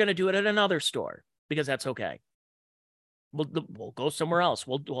 And they're going to do it at another store because that's okay. We'll go somewhere else.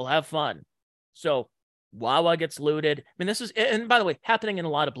 We'll have fun. So Wawa gets looted. I mean, this is, and by the way, happening in a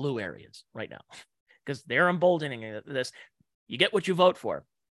lot of blue areas right now because they're emboldening this. You get what you vote for.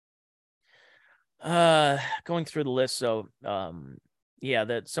 Going through the list. So,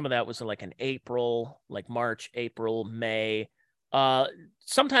 yeah, some of that was like in April, like March, April, May.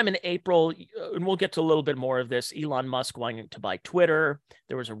 Sometime in April, and we'll get to a little bit more of this, Elon Musk wanting to buy Twitter.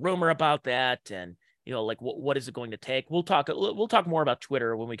 There was a rumor about that, and like what is it going to take? We'll talk more about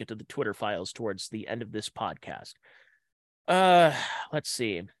Twitter when we get to the Twitter files towards the end of this podcast. Let's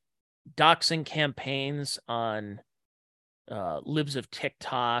see, doxing campaigns on Libs of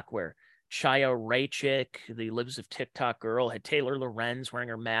TikTok, where Chaya Raichik, the Libs of TikTok girl, had Taylor Lorenz wearing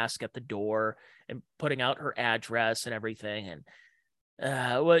her mask at the door and putting out her address and everything.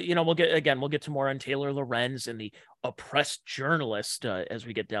 And we'll get to more on Taylor Lorenz and the oppressed journalist as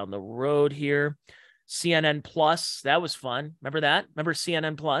we get down the road here. CNN Plus, that was fun. Remember that? Remember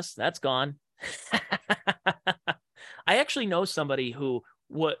CNN Plus? That's gone. I actually know somebody who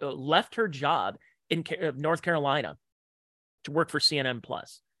left her job in North Carolina to work for CNN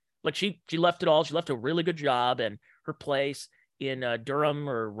Plus. Like she left it all. She left a really good job and her place in Durham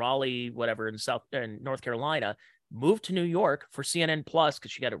or Raleigh, whatever, in North Carolina, moved to New York for CNN Plus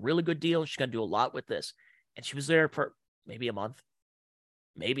because she got a really good deal. She's going to do a lot with this. And she was there for maybe a month,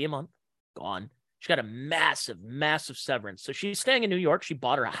 gone. She got a massive, massive severance. So she's staying in New York. She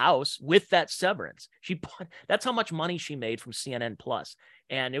bought her house with that severance. That's how much money she made from CNN Plus.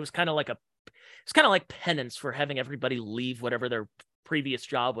 And it was kind of like penance for having everybody leave whatever their previous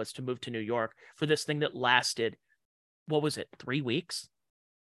job was to move to New York for this thing that lasted, what was it, 3 weeks?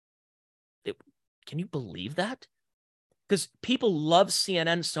 Can you believe that? Because people love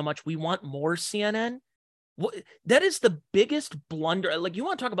CNN so much. We want more CNN. That is the biggest blunder. Like, you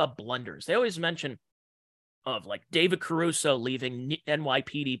want to talk about blunders. They always mention of like David Caruso leaving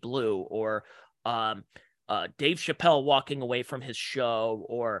NYPD Blue, or Dave Chappelle walking away from his show,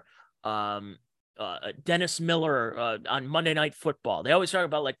 or Dennis Miller on Monday Night Football. They always talk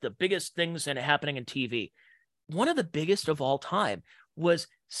about like the biggest things happening in TV. One of the biggest of all time was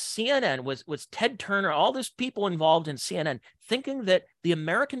CNN, was Ted Turner, all those people involved in CNN, thinking that the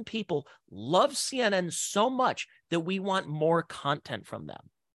American people love CNN so much that we want more content from them.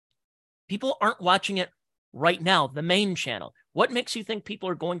 People aren't watching it right now, the main channel. What makes you think people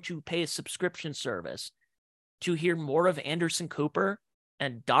are going to pay a subscription service to hear more of Anderson Cooper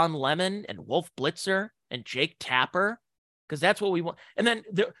and Don Lemon and Wolf Blitzer and Jake Tapper? Because that's what we want. And then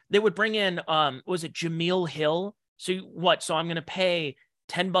they would bring in, was it Jameel Hill? So what? So I'm going to pay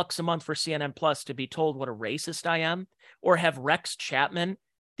 $10 a month for CNN Plus to be told what a racist I am? Or have Rex Chapman,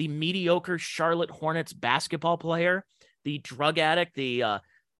 the mediocre Charlotte Hornets basketball player, the drug addict, the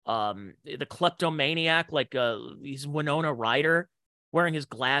kleptomaniac, like he's Winona Ryder, wearing his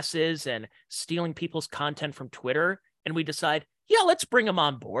glasses and stealing people's content from Twitter. And we decide, yeah, let's bring him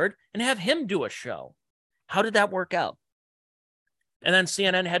on board and have him do a show. How did that work out? And then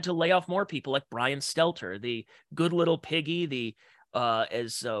CNN had to lay off more people like Brian Stelter, the good little piggy, the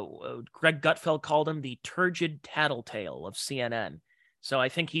as Greg Gutfeld called him, the turgid tattletale of CNN. So I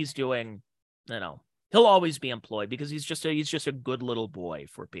think he's doing, he'll always be employed because he's just a good little boy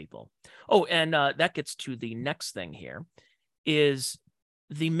for people. Oh, and that gets to the next thing here, is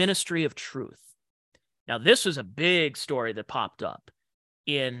the Ministry of Truth. Now, this was a big story that popped up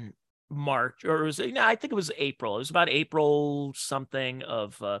in March, or I think it was April. It was about April something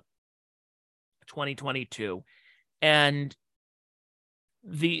of 2022. And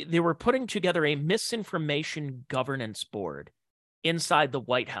they were putting together a misinformation governance board inside the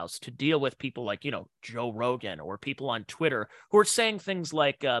White House to deal with people like, Joe Rogan or people on Twitter who are saying things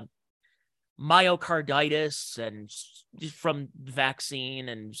like myocarditis and from vaccine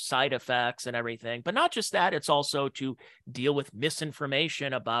and side effects and everything. But not just that, it's also to deal with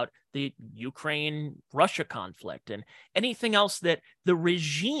misinformation about the Ukraine-Russia conflict and anything else that the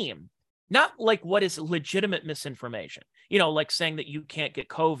regime, not like what is legitimate misinformation, like saying that you can't get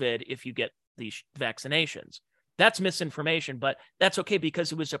COVID if you get these vaccinations. That's misinformation, but that's okay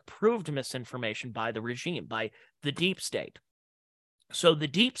because it was approved misinformation by the regime, by the deep state. So the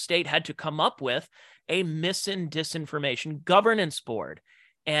deep state had to come up with a disinformation governance board.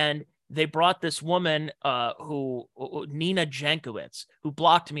 And they brought this woman Nina Jankowicz, who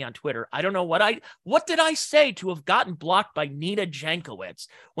blocked me on Twitter. I don't know what did I say to have gotten blocked by Nina Jankowicz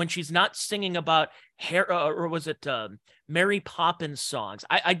when she's not singing about or was it Mary Poppins songs?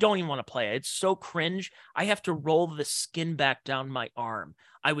 I don't even want to play it. It's so cringe. I have to roll the skin back down my arm.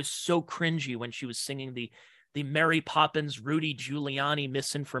 I was so cringy when she was singing the Mary Poppins, Rudy Giuliani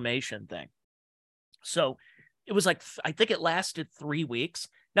misinformation thing. So it was like, I think it lasted 3 weeks.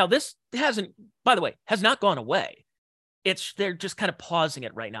 Now this has not gone away. They're just kind of pausing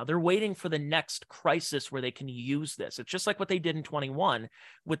it right now. They're waiting for the next crisis where they can use this. It's just like what they did in 21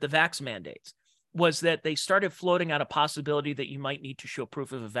 with the vax mandates, was that they started floating out a possibility that you might need to show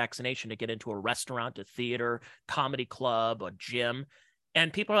proof of a vaccination to get into a restaurant, a theater, comedy club, a gym.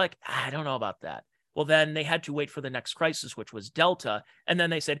 And people are like, I don't know about that. Well, then they had to wait for the next crisis, which was Delta. And then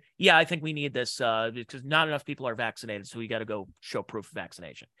they said, yeah, I think we need this because not enough people are vaccinated. So we got to go show proof of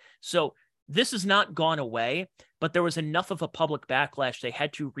vaccination. So this has not gone away, but there was enough of a public backlash. They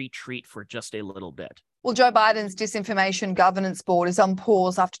had to retreat for just a little bit. Well, Joe Biden's Disinformation Governance Board is on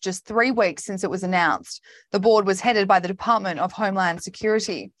pause after just 3 weeks since it was announced. The board was headed by the Department of Homeland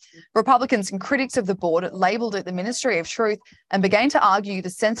Security. Republicans and critics of the board labelled it the Ministry of Truth and began to argue the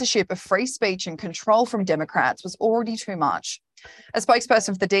censorship of free speech and control from Democrats was already too much. A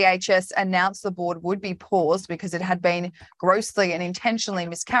spokesperson for the DHS announced the board would be paused because it had been grossly and intentionally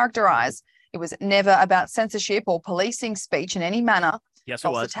mischaracterised. It was never about censorship or policing speech in any manner. Yes, it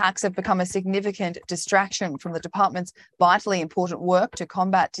was. Attacks have become a significant distraction from the department's vitally important work to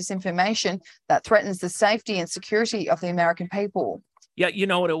combat disinformation that threatens the safety and security of the American people. Yeah, you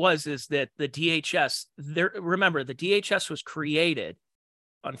know what it was is that the DHS, remember, the DHS was created,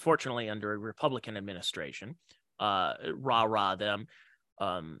 unfortunately, under a Republican administration, rah-rah them.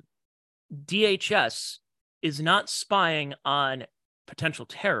 DHS is not spying on potential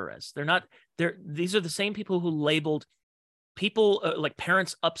terrorists. These are the same people who labeled people like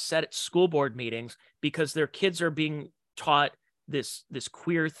parents upset at school board meetings because their kids are being taught this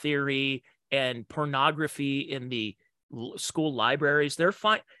queer theory and pornography in the school libraries. They're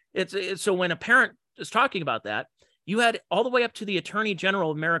fine. So when a parent is talking about that, you had all the way up to the Attorney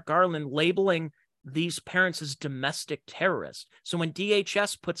General, Merrick Garland, labeling these parents as domestic terrorists. So when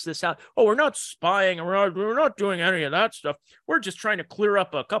DHS puts this out, we're not spying, we're not doing any of that stuff. We're just trying to clear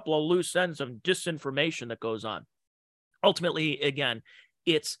up a couple of loose ends of disinformation that goes on. Ultimately, again,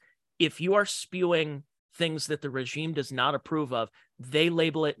 it's if you are spewing things that the regime does not approve of, they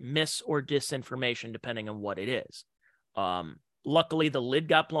label it mis or disinformation, depending on what it is. Luckily, the lid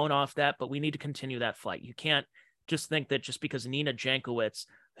got blown off that, but we need to continue that fight. You can't just think that just because Nina Jankowicz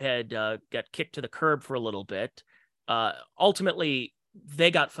had got kicked to the curb for a little bit, ultimately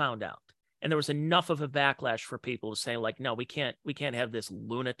they got found out, and there was enough of a backlash for people to say, like, no, we can't have this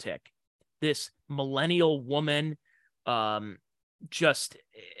lunatic, this millennial woman. Just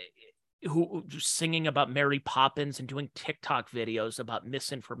singing about Mary Poppins and doing TikTok videos about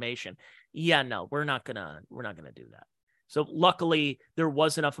misinformation. Yeah, no, we're not gonna do that. So luckily there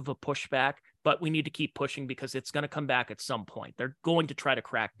was enough of a pushback, but we need to keep pushing because it's going to come back at some point. They're going to try to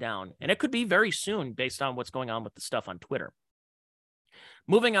crack down, and it could be very soon based on what's going on with the stuff on Twitter.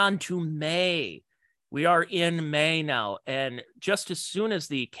 Moving on to May. We are in May now, and just as soon as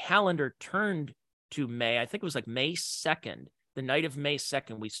the calendar turned to May, I think it was like May 2nd, the night of May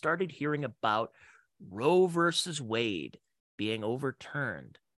 2nd, we started hearing about Roe versus Wade being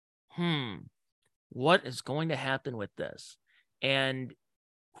overturned. What is going to happen with this? And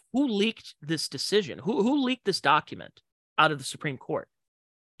who leaked this decision? Who leaked this document out of the Supreme Court?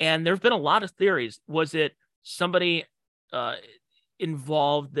 And there have been a lot of theories. Was it somebody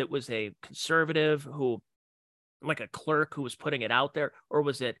involved that was a conservative who, like a clerk who was putting it out there? Or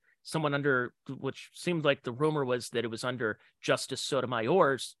was it someone under, which seemed like the rumor was that it was under Justice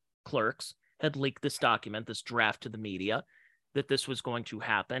Sotomayor's clerks, had leaked this document, this draft to the media, that this was going to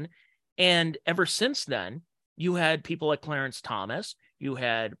happen. And ever since then, you had people like Clarence Thomas, you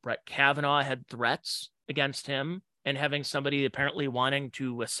had Brett Kavanaugh had threats against him and having somebody apparently wanting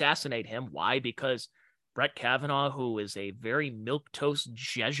to assassinate him. Why? Because Brett Kavanaugh, who is a very milquetoast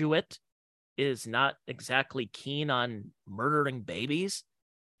Jesuit, is not exactly keen on murdering babies.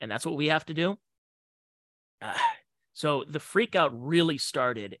 And that's what we have to do. So the freak out really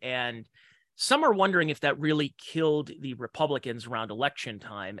started. And some are wondering if that really killed the Republicans around election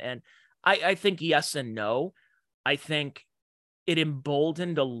time. And I think yes and no. I think it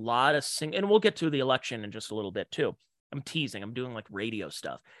emboldened a lot of and we'll get to the election in just a little bit too. I'm teasing. I'm doing like radio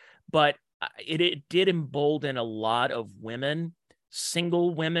stuff. But it did embolden a lot of women,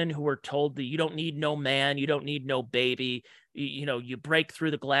 single women who were told that you don't need no man, you don't need no baby, you break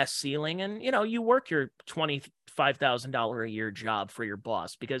through the glass ceiling and, you work your $25,000 a year job for your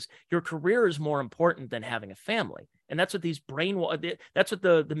boss because your career is more important than having a family. And that's what that's what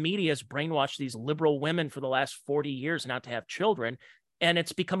the media has brainwashed these liberal women for the last 40 years not to have children. And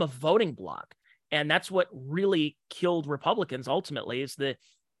it's become a voting bloc. And that's what really killed Republicans ultimately is the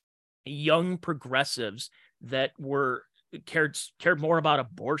young progressives that cared more about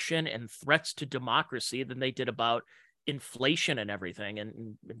abortion and threats to democracy than they did about inflation and everything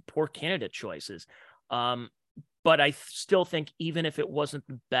and poor candidate choices. But I still think even if it wasn't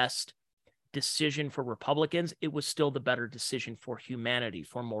the best decision for Republicans, it was still the better decision for humanity,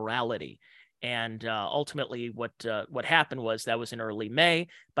 for morality. And ultimately what happened was that was in early May.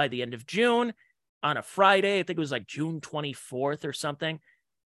 By the end of June, on a Friday, I think it was like June 24th or something,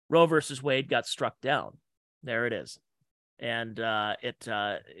 Roe versus Wade got struck down. There it is. And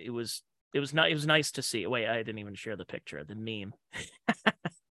it was nice to see. Wait, I didn't even share the picture, the meme.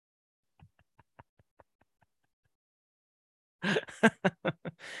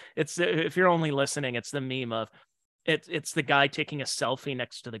 It's if you're only listening, it's the meme of it's the guy taking a selfie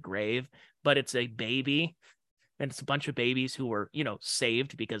next to the grave, but it's a baby, and it's a bunch of babies who were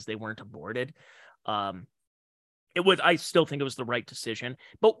saved because they weren't aborted. I still think it was the right decision,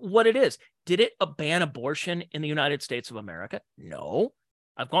 but what it is, did it ban abortion in the United States of America? No.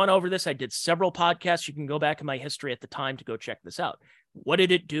 I've gone over this. I did several podcasts. You can go back in my history at the time to go check this out. What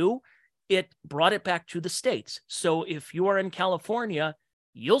did it do? It brought it back to the states. So if you are in California,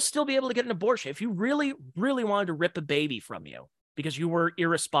 you'll still be able to get an abortion. If you really, really wanted to rip a baby from you because you were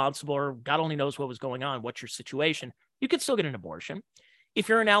irresponsible or God only knows what was going on, what's your situation, you could still get an abortion. If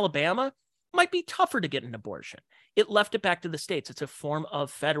you're in Alabama, it might be tougher to get an abortion. It left it back to the states. It's a form of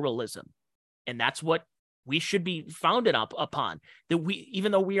federalism. And that's what we should be founded upon, that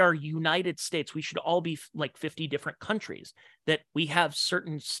even though we are United States, we should all be like 50 different countries, that we have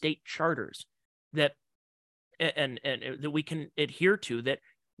certain state charters that and that we can adhere to. That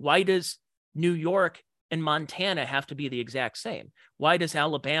why does New York and Montana have to be the exact same? Why does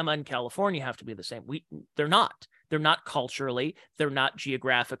Alabama and California have to be the same? They're not. They're not culturally. They're not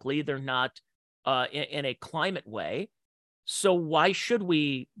geographically. They're not in a climate way. So why should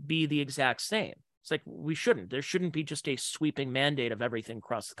we be the exact same? It's like we shouldn't. There shouldn't be just a sweeping mandate of everything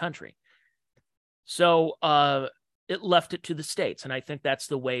across the country. So it left it to the states, and I think that's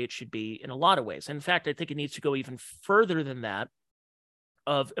the way it should be in a lot of ways. In fact, I think it needs to go even further than that,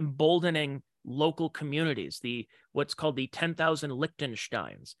 of emboldening local communities, what's called the 10,000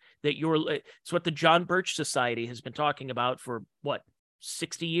 Liechtensteins. It's what the John Birch Society has been talking about for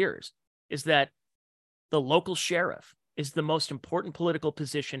 60 years, is that the local sheriff is the most important political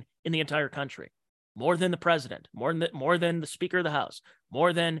position in the entire country. More than the president, more than the Speaker of the House,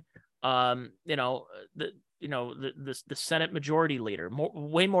 more than the Senate Majority Leader,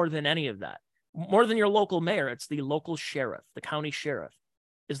 way more than any of that. More than your local mayor, it's the local sheriff, the county sheriff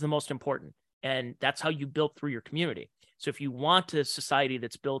is the most important, and that's how you build through your community. So if you want a society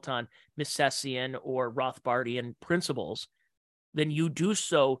that's built on Misesian or Rothbardian principles, then you do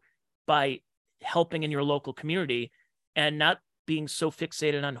so by helping in your local community and not being so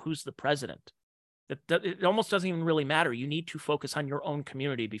fixated on who's the president. It almost doesn't even really matter. You need to focus on your own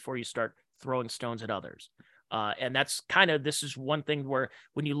community before you start throwing stones at others. And that's this is one thing where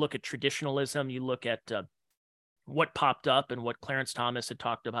when you look at traditionalism, you look at what popped up and what Clarence Thomas had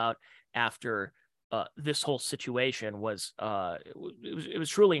talked about after this whole situation was, it was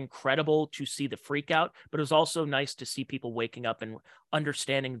truly incredible to see the freak out, but it was also nice to see people waking up and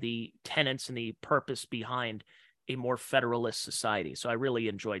understanding the tenets and the purpose behind a more federalist society. So I really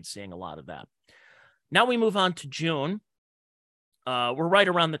enjoyed seeing a lot of that. Now we move on to June. We're right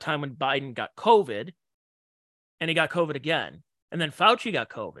around the time when Biden got COVID, and he got COVID again. And then Fauci got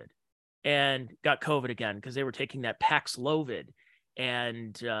COVID and got COVID again because they were taking that Paxlovid.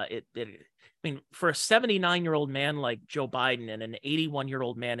 And for a 79-year-old man like Joe Biden and an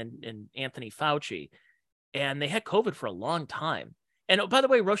 81-year-old man in Anthony Fauci, and they had COVID for a long time. And by the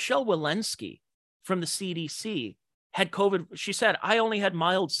way, Rochelle Walensky from the CDC had COVID. She said, I only had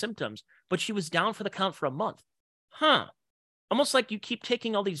mild symptoms, but she was down for the count for a month. Huh. Almost like you keep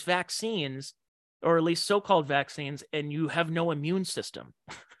taking all these vaccines, or at least so-called vaccines, and you have no immune system.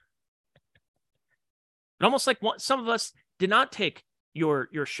 And almost like some of us did not take your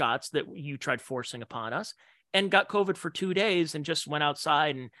shots that you tried forcing upon us and got COVID for 2 days and just went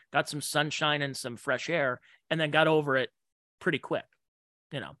outside and got some sunshine and some fresh air and then got over it pretty quick,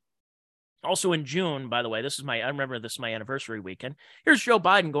 you know. Also in June, by the way, I remember this is my anniversary weekend. Here's Joe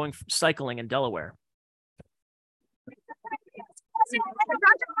Biden going cycling in Delaware.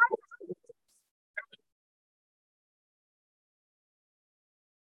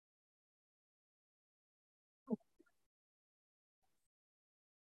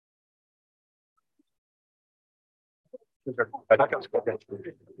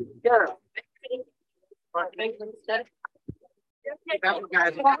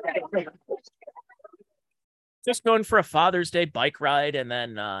 Just going for a Father's Day bike ride, and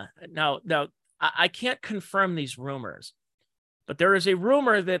then now I can't confirm these rumors, but there is a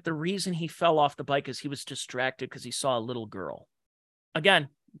rumor that the reason he fell off the bike is he was distracted because he saw a little girl. Again,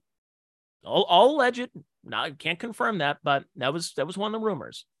 all alleged. Now I can't confirm that, but that was one of the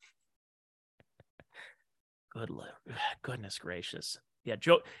rumors. Goodness gracious. Yeah,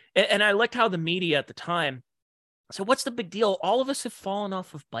 Joe. And I liked how the media at the time. So what's the big deal? All of us have fallen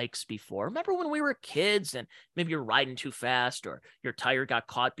off of bikes before. Remember when we were kids and maybe you're riding too fast or your tire got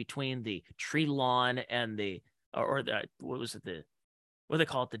caught between the tree lawn and what do they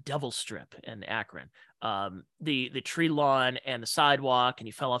call it? The devil strip in Akron. The tree lawn and the sidewalk, and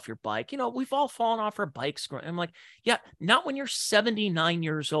you fell off your bike. You know, we've all fallen off our bikes. I'm like, yeah, not when you're 79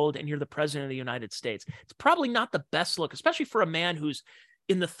 years old and you're the president of the United States. It's probably not the best look, especially for a man who's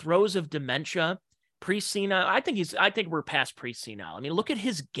in the throes of dementia, pre-senile. I think we're past pre-senile. I mean, look at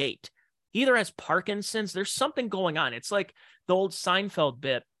his gait. He either has Parkinson's. There's something going on. It's like the old Seinfeld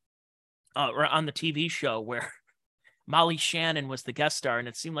bit on the TV show where Molly Shannon was the guest star, and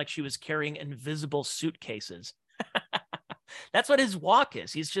it seemed like she was carrying invisible suitcases. That's what his walk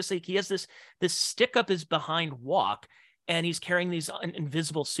is. He's just like, he has this stick up his behind walk, and he's carrying these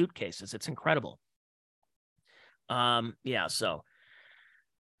invisible suitcases. It's incredible. Yeah, so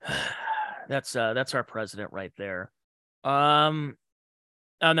that's our president right there. And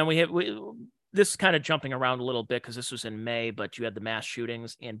then this is kind of jumping around a little bit because this was in May, but you had the mass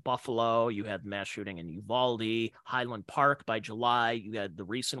shootings in Buffalo. You had the mass shooting in Uvalde, Highland Park by July. You had the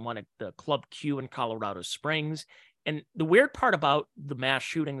recent one at the Club Q in Colorado Springs. And the weird part about the mass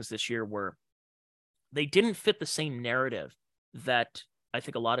shootings this year were they didn't fit the same narrative that I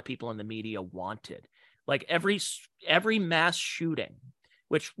think a lot of people in the media wanted. Like every mass shooting,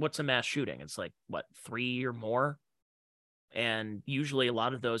 what's a mass shooting? It's like, 3 or more? And usually a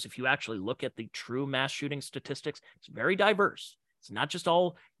lot of those, if you actually look at the true mass shooting statistics, it's very diverse. It's not just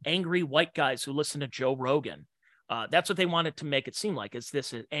all angry white guys who listen to Joe Rogan. That's what they wanted to make it seem like. Is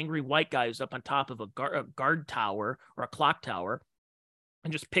this an angry white guy who's up on top of a guard tower or a clock tower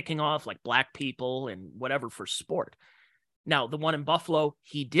and just picking off like black people and whatever for sport. Now, the one in Buffalo,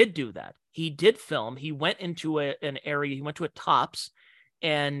 he did do that. He did film. He went into an area, he went to a Tops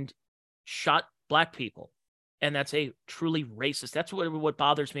and shot black people. And that's a truly racist. That's what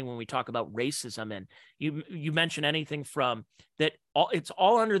bothers me when we talk about racism. And you mention anything from that, it's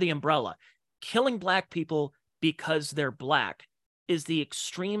all under the umbrella. Killing black people because they're black is the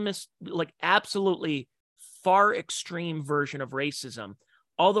extremist, like absolutely far extreme version of racism,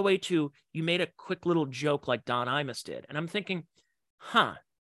 all the way to you made a quick little joke like Don Imus did. And I'm thinking,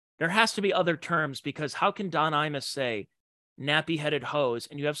 there has to be other terms, because how can Don Imus say nappy-headed hose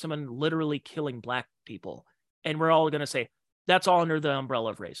and you have someone literally killing black people? And we're all going to say, that's all under the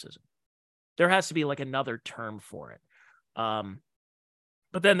umbrella of racism. There has to be like another term for it.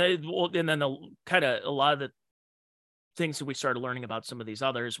 But then the kind of a lot of the things that we started learning about some of these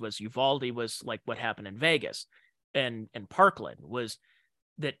others was Uvalde was like what happened in Vegas, and Parkland was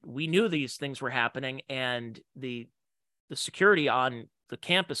that we knew these things were happening, and the security on the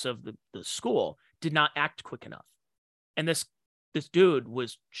campus of the school did not act quick enough. And this dude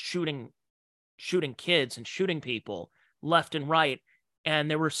was shooting kids and shooting people left and right,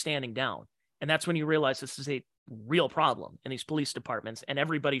 and they were standing down. And that's when you realize this is a real problem in these police departments, and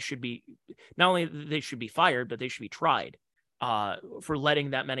everybody should be, not only they should be fired, but they should be tried for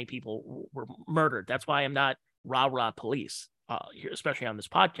letting that many people were murdered. That's why I'm not rah-rah police, especially on this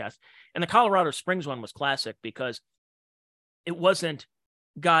podcast. And the Colorado Springs one was classic because it wasn't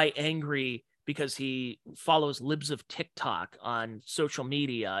guy angry because he follows libs of TikTok on social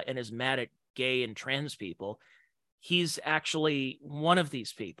media and is mad at gay and trans people. He's actually one of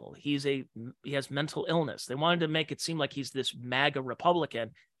these people. He has mental illness. They wanted to make it seem like he's this MAGA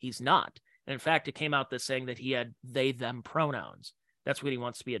Republican. He's not. And in fact, it came out this saying that he had they, them pronouns. That's what he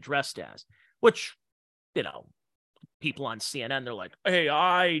wants to be addressed as, which, you know, people on CNN, they're like, hey,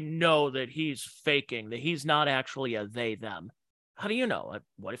 I know that he's faking, that he's not actually a they, them. How do you know?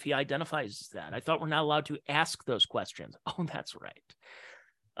 What if he identifies as that? I thought we're not allowed to ask those questions. Oh, that's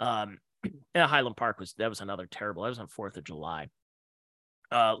right. Yeah, Highland Park was another terrible. That was on 4th of July.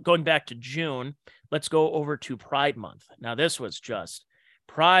 Going back to June, let's go over to Pride Month. Now, this was just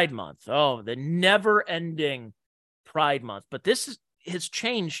Pride Month. Oh, the never-ending Pride Month. But this has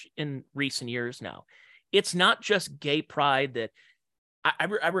changed in recent years now. It's not just gay pride that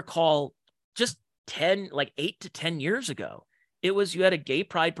I recall just 8 to 10 years ago. It was you had a gay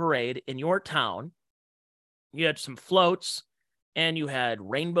pride parade in your town. You had some floats, and you had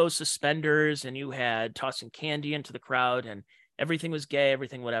rainbow suspenders, and you had tossing candy into the crowd, and everything was gay,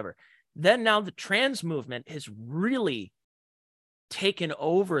 everything, whatever. Then now the trans movement has really taken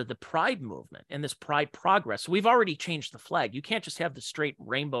over the pride movement and this pride progress. So we've already changed the flag. You can't just have the straight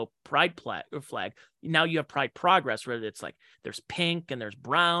rainbow pride flag. Now you have pride progress, where it's like there's pink and there's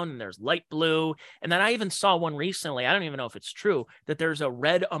brown and there's light blue. And then I even saw one recently, I don't even know if it's true, that there's a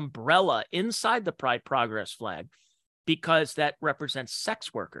red umbrella inside the pride progress flag because that represents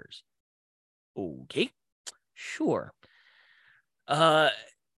sex workers. Okay, sure.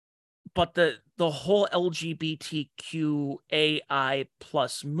 But the whole LGBTQAI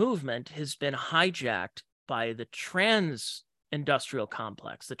plus movement has been hijacked by the trans industrial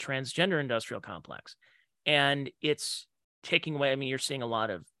complex, the transgender industrial complex. And it's taking away, I mean, you're seeing a lot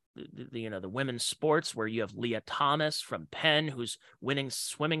of the women's sports where you have Leah Thomas from Penn, who's winning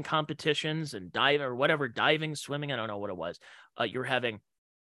swimming competitions and diving, swimming, I don't know what it was. You're having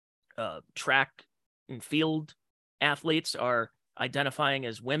track and field athletes are identifying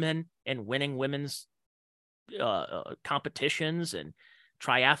as women and winning women's competitions and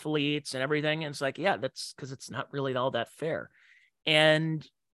triathletes and everything. And it's like, yeah, that's because it's not really all that fair. And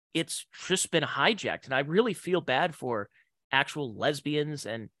it's just been hijacked. And I really feel bad for actual lesbians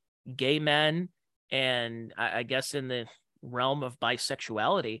and gay men, and I guess in the realm of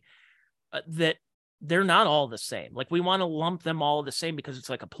bisexuality, that they're not all the same. Like, we want to lump them all the same because it's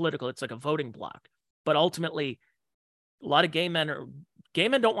like a voting block. But ultimately, a lot of gay men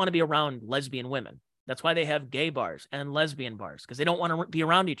don't want to be around lesbian women. That's why they have gay bars and lesbian bars, because they don't want to be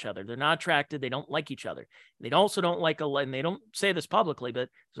around each other. They're not attracted. They don't like each other. They also don't like, and they don't say this publicly, but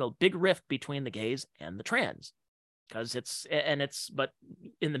there's a big rift between the gays and the trans, because but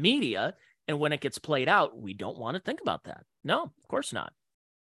in the media and when it gets played out, we don't want to think about that. No, of course not.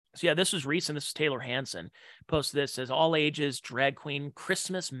 So yeah, this was recent. This is Taylor Hanson posted this as all ages drag queen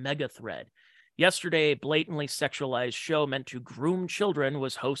Christmas mega thread. Yesterday, a blatantly sexualized show meant to groom children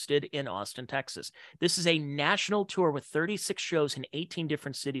was hosted in Austin, Texas. This is a national tour with 36 shows in 18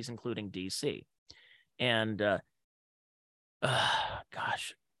 different cities, including DC. And,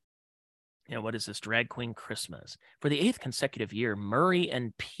 gosh, what is this? Drag Queen Christmas. For the 8th consecutive year, Murray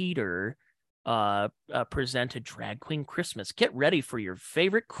and Peter presented Drag Queen Christmas. Get ready for your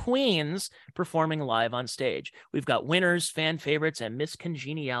favorite queens performing live on stage. We've got winners, fan favorites, and Miss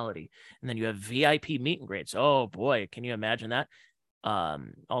Congeniality. And then you have VIP meet and greets. Oh boy, can you imagine that?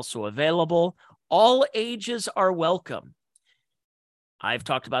 Also available. All ages are welcome. I've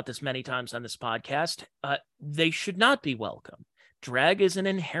talked about this many times on this podcast. They should not be welcome. Drag is an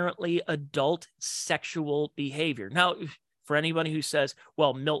inherently adult sexual behavior. Now, for anybody who says,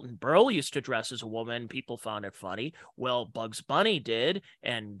 well, Milton Berle used to dress as a woman, people found it funny. Well, Bugs Bunny did,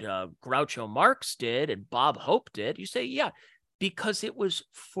 and Groucho Marx did, and Bob Hope did. You say, yeah, because it was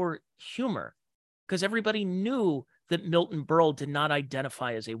for humor. Because everybody knew that Milton Berle did not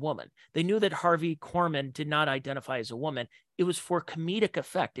identify as a woman. They knew that Harvey Korman did not identify as a woman. It was for comedic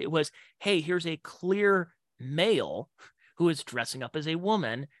effect. It was, hey, here's a clear male who is dressing up as a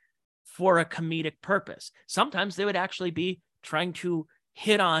woman for a comedic purpose. Sometimes they would actually be trying to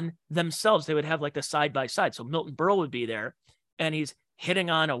hit on themselves. They would have like the side by side. So Milton Berle would be there and he's hitting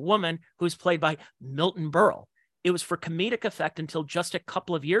on a woman who's played by Milton Berle. It was for comedic effect until just a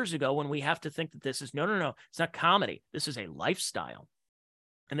couple of years ago, when we have to think that this is, no, it's not comedy. This is a lifestyle.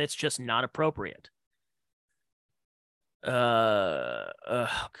 And it's just not appropriate. Oh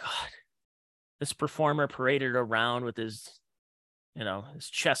God. This performer paraded around with his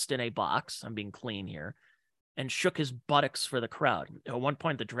chest in a box, I'm being clean here, and shook his buttocks for the crowd. At one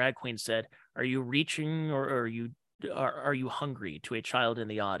point, the drag queen said, "Are you reaching, or are you hungry?" to a child in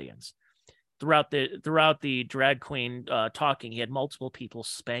the audience. Throughout the drag queen talking, he had multiple people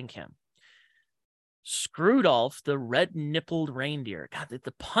spank him. Screwdolph, the red-nippled reindeer. God,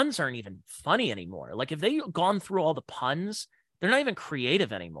 the puns aren't even funny anymore. Like, if they've gone through all the puns, they're not even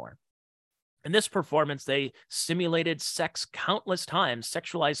creative anymore. In this performance, they simulated sex countless times,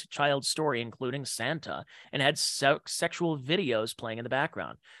 sexualized a child's story, including Santa, and had sexual videos playing in the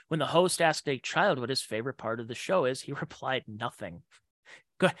background. When the host asked a child what his favorite part of the show is, he replied, nothing.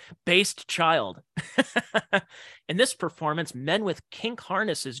 Based child. In this performance, men with kink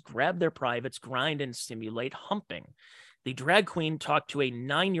harnesses grab their privates, grind, and simulate humping. The drag queen talked to a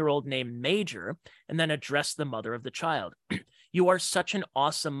 9-year-old named Major and then addressed the mother of the child. You are such an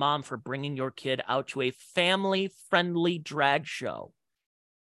awesome mom for bringing your kid out to a family-friendly drag show.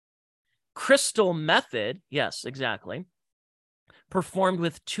 Crystal Method, yes, exactly, performed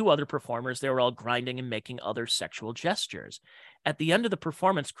with 2 other performers. They were all grinding and making other sexual gestures. At the end of the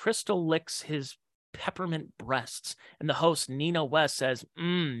performance, Crystal licks his peppermint breasts, and the host, Nina West, says,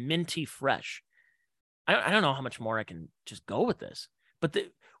 minty fresh. I don't know how much more I can just go with this, but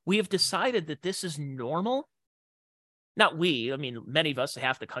we have decided that this is normal. Not we, I mean, many of us,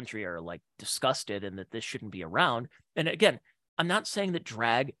 half the country, are like disgusted and that this shouldn't be around. And again, I'm not saying that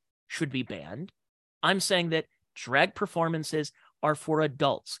drag should be banned. I'm saying that drag performances are for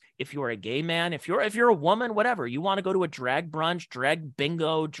adults. If you're a gay man, if you're a woman, whatever, you want to go to a drag brunch, drag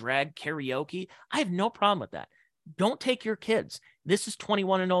bingo, drag karaoke, I have no problem with that. Don't take your kids. This is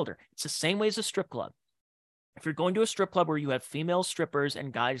 21 and older. It's the same way as a strip club. If you're going to a strip club where you have female strippers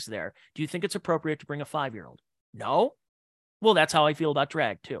and guys there, do you think it's appropriate to bring a 5-year-old? No? Well, that's how I feel about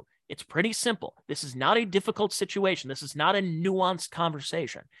drag too. It's pretty simple. This is not a difficult situation. This is not a nuanced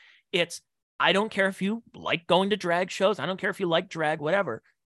conversation. It's, I don't care if you like going to drag shows. I don't care if you like drag, whatever.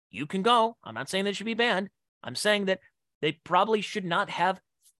 You can go. I'm not saying they should be banned. I'm saying that they probably should not have,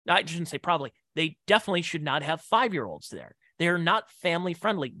 I shouldn't say probably, they definitely should not have 5-year-olds there. They're not family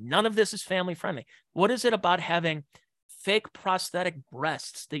friendly. None of this is family friendly. What is it about having fake prosthetic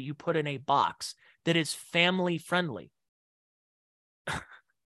breasts that you put in a box that is family friendly?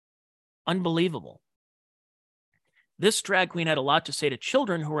 Unbelievable. This drag queen had a lot to say to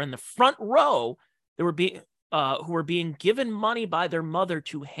children who were in the front row that who were being given money by their mother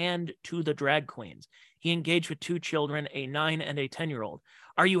to hand to the drag queens. He engaged with 2 children, a 9 and a 10-year-old.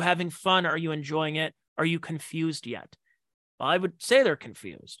 Are you having fun? Are you enjoying it? Are you confused yet? Well, I would say they're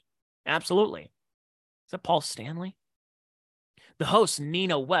confused. Absolutely. Is that Paul Stanley? The host,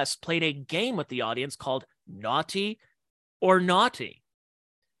 Nina West, played a game with the audience called Naughty or Naughty.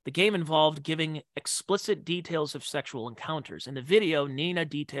 The game involved giving explicit details of sexual encounters. In the video, Nina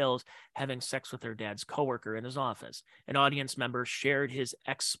details having sex with her dad's coworker in his office. An audience member shared his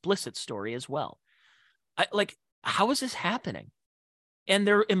explicit story as well. How is this happening? And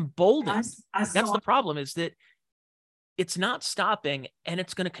they're emboldened. That's the problem, is that it's not stopping and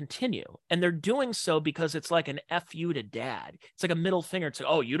it's going to continue. And they're doing so because it's like an F you to dad. It's like a middle finger. It's like,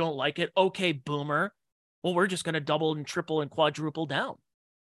 oh, you don't like it? Okay, boomer. Well, we're just going to double and triple and quadruple down.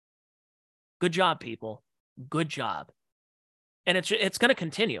 Good job, people. Good job. And it's going to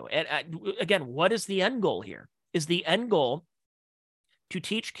continue. And again, what is the end goal here? Is the end goal to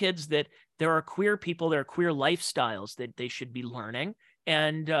teach kids that there are queer people, there are queer lifestyles that they should be learning,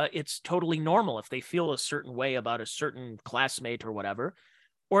 and it's totally normal if they feel a certain way about a certain classmate or whatever?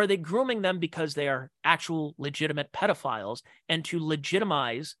 Or are they grooming them because they are actual legitimate pedophiles, and to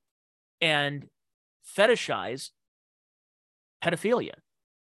legitimize and fetishize pedophilia?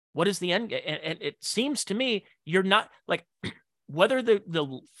 What is the end? And it seems to me you're not, like, whether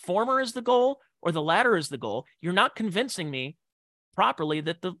the former is the goal or the latter is the goal, you're not convincing me properly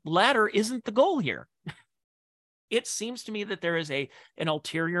that the latter isn't the goal here. It seems to me that there is an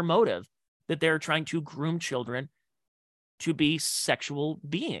ulterior motive, that they're trying to groom children to be sexual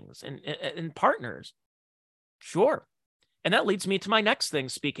beings and partners. Sure. And that leads me to my next thing.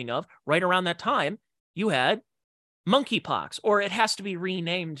 Speaking of, right around that time, you had monkeypox, or it has to be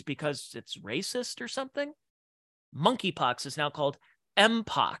renamed because it's racist or something. Monkeypox is now called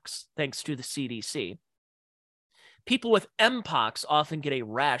Mpox, thanks to the CDC. People with Mpox often get a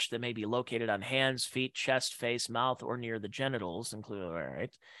rash that may be located on hands, feet, chest, face, mouth, or near the genitals, including, all right.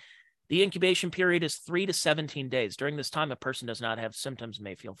 The incubation period is 3 to 17 days. During this time, a person does not have symptoms,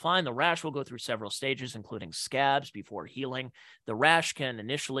 may feel fine. The rash will go through several stages, including scabs before healing. The rash can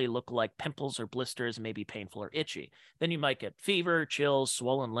initially look like pimples or blisters and may be painful or itchy. Then you might get fever, chills,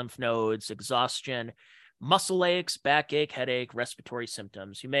 swollen lymph nodes, exhaustion, muscle aches, backache, headache, respiratory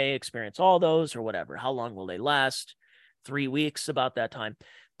symptoms. You may experience all those or whatever. How long will they last? 3 weeks, about that time.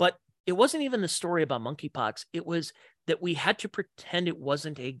 But it wasn't even the story about monkeypox. It was that we had to pretend it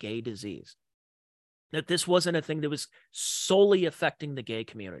wasn't a gay disease, that this wasn't a thing that was solely affecting the gay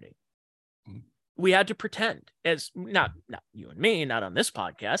community. we had to pretend, as not you and me, not on this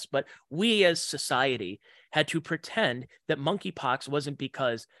podcast, but we as society had to pretend that monkeypox wasn't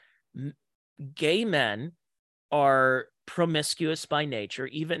because gay men are promiscuous by nature.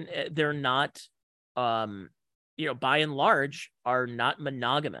 Even they're not, by and large, are not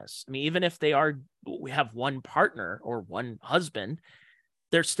monogamous. I mean, even if we have one partner or one husband,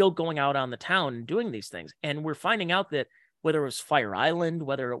 they're still going out on the town and doing these things. And we're finding out that whether it was Fire Island,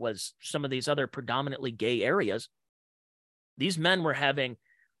 whether it was some of these other predominantly gay areas, these men were having,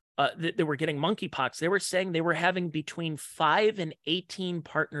 they were getting monkeypox. They were saying they were having between 5 and 18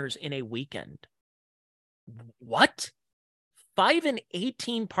 partners in a weekend. What? 5 and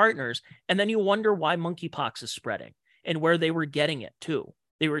 18 partners. And then you wonder why monkeypox is spreading and where they were getting it too.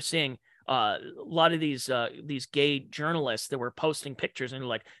 They were seeing a lot of these gay journalists that were posting pictures and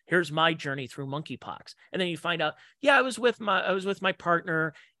like, here's my journey through monkeypox. And then you find out, yeah, I was with my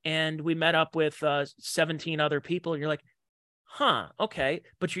partner and we met up with 17 other people. And you're like, huh, okay.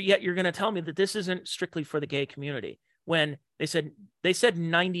 But yet you're going to tell me that this isn't strictly for the gay community, when they said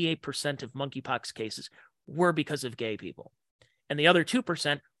 98% of monkeypox cases were because of gay people. And the other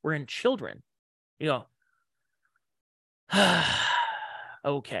 2% were in children. You go,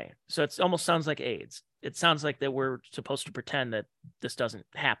 okay. So it almost sounds like AIDS. It sounds like that we're supposed to pretend that this doesn't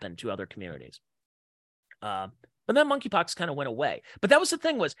happen to other communities. But then monkeypox kind of went away. But that was the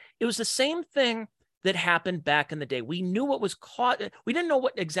thing, it was the same thing that happened back in the day. We knew what was we didn't know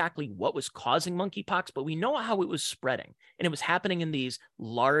exactly what was causing monkeypox, but we know how it was spreading. And it was happening in these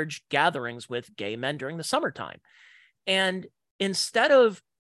large gatherings with gay men during the summertime. And instead of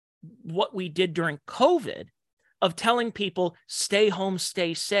what we did during COVID, of telling people, stay home,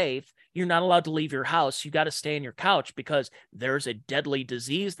 stay safe, you're not allowed to leave your house, you got to stay on your couch because there's a deadly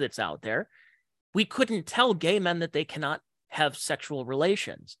disease that's out there, we couldn't tell gay men that they cannot have sexual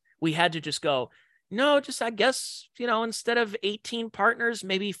relations. We had to just go, no, just I guess, instead of 18 partners,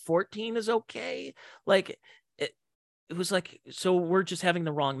 maybe 14 is okay. Like it was like, so we're just having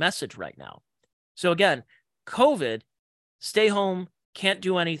the wrong message right now. So again, COVID, stay home, can't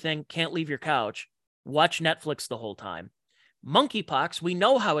do anything, can't leave your couch, watch Netflix the whole time. Monkeypox, we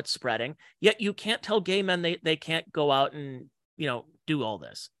know how it's spreading, yet you can't tell gay men they can't go out and, do all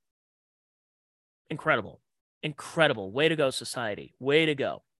this. Incredible. Way to go, society. Way to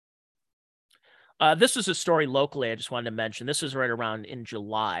go. This is a story locally I just wanted to mention. This was right around in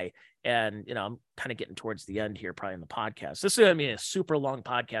July. And, I'm kind of getting towards the end here, probably in the podcast. This is going to be a super long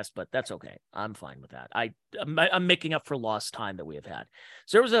podcast, but that's okay. I'm fine with that. I'm making up for lost time that we have had.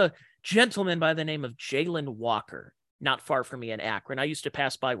 So there was a gentleman by the name of Jalen Walker, not far from me in Akron. I used to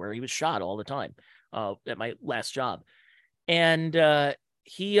pass by where he was shot all the time at my last job. And there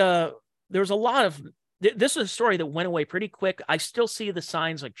was a lot of, this is a story that went away pretty quick. I still see the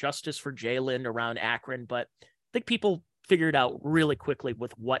signs like justice for Jalen around Akron, but I think people figured out really quickly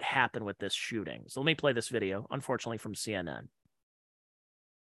with what happened with this shooting. So let me play this video, unfortunately from CNN.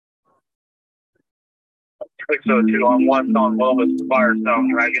 602 on West on Willis,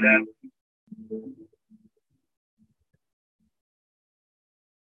 Firestone, Ragged End.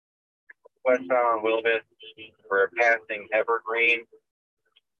 West on Willis, we're passing Evergreen.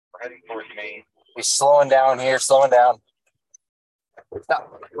 We're heading towards Maine. We're slowing down here, slowing down.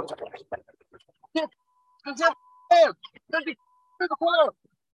 Stop.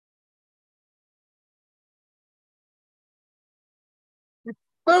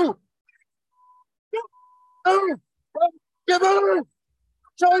 Move! Get on!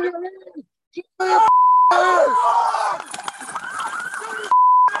 Show your hands!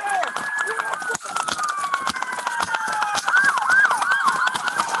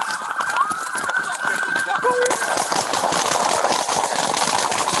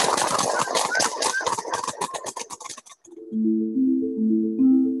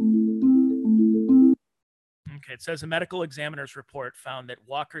 Okay, it says a medical examiner's report found that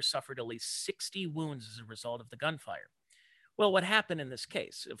Walker suffered at least 60 wounds as a result of the gunfire. Well, what happened in this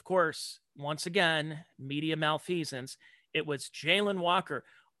case? Of course, once again, media malfeasance. It was Jalen Walker,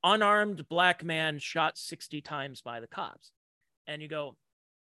 unarmed black man shot 60 times by the cops. And you go,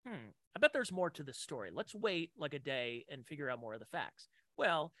 I bet there's more to this story. Let's wait like a day and figure out more of the facts.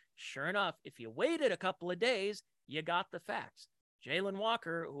 Well, sure enough, if you waited a couple of days, you got the facts. Jalen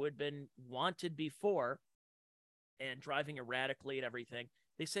Walker, who had been wanted before and driving erratically and everything,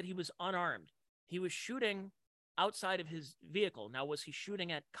 they said he was unarmed. He was shooting outside of his vehicle. Now, was he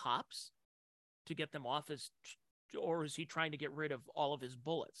shooting at cops to get them off his, or was he trying to get rid of all of his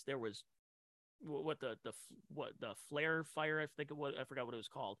bullets? There was the flare fire, I forgot what it was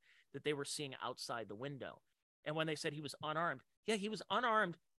called, that they were seeing outside the window. And when they said he was unarmed, yeah, he was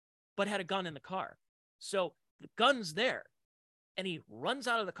unarmed but had a gun in the car. So the gun's there and he runs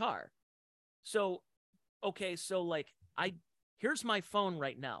out of the car. So, okay, so like here's my phone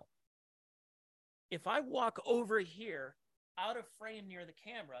right now. If I walk over here out of frame near the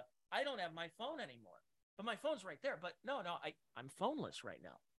camera, I don't have my phone anymore. But my phone's right there. But no, I'm phoneless right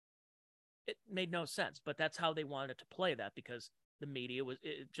now. It made no sense, but that's how they wanted to play that, because the media was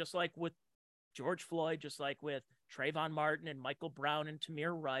just like with George Floyd, just like with Trayvon Martin and Michael Brown and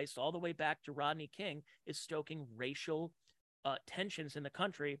Tamir Rice, all the way back to Rodney King, is stoking racial tensions in the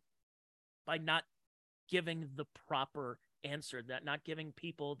country by not giving the proper answer, that not giving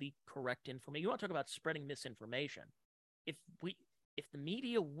people the correct information. You want to talk about spreading misinformation. If the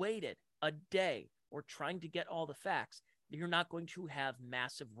media waited a day or trying to get all the facts, you're not going to have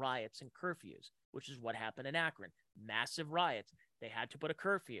massive riots and curfews, which is what happened in Akron. Massive riots. They had to put a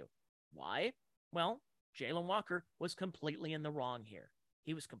curfew. Why? Well, Jayland Walker was completely in the wrong here.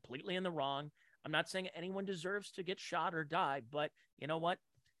 He was completely in the wrong. I'm not saying anyone deserves to get shot or die, but you know what?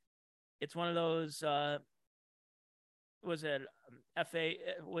 It's one of those, FAFO?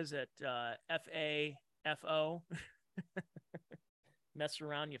 Mess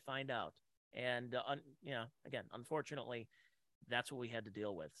around, you find out. And, again, unfortunately, that's what we had to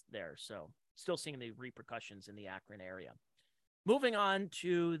deal with there. So still seeing the repercussions in the Akron area. Moving on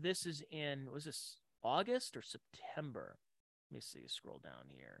to, this is in, was this August or September? Let me see, scroll down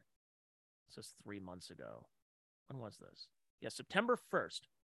here. This is 3 months ago. When was this? Yeah, September 1st.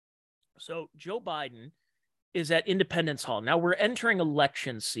 So Joe Biden is at Independence Hall. Now we're entering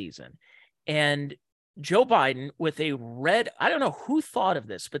election season, and Joe Biden with a red, I don't know who thought of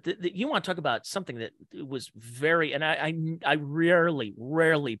this, but you want to talk about something that was very, and I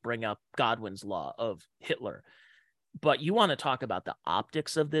rarely bring up Godwin's law of Hitler, but you want to talk about the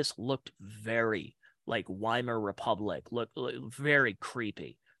optics of this, looked very like Weimar Republic, looked very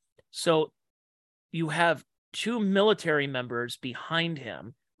creepy. So you have two military members behind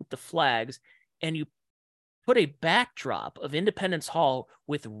him with the flags, and you put a backdrop of Independence Hall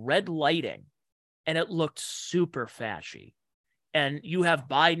with red lighting, and it looked super fashy. And you have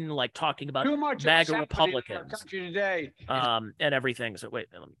Biden like talking about MAGA Republicans today. And everything. So wait,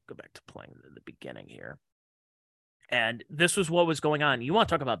 let me go back to playing the beginning here. And this was what was going on. You want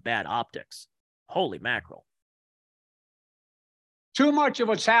to talk about bad optics? Holy mackerel. Too much of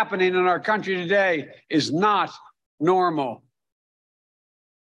what's happening in our country today is not normal.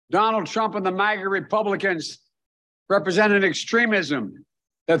 Donald Trump and the MAGA Republicans represent an extremism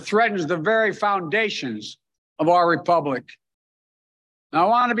that threatens the very foundations of our republic. Now, I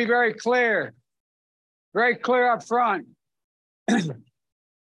want to be very clear up front.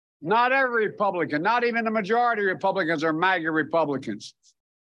 Not every Republican, not even the majority of Republicans are MAGA Republicans.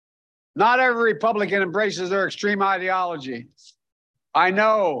 Not every Republican embraces their extreme ideology. I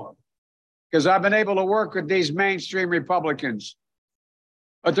know, because I've been able to work with these mainstream Republicans.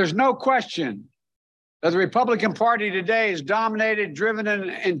 But there's no question that the Republican Party today is dominated, driven, and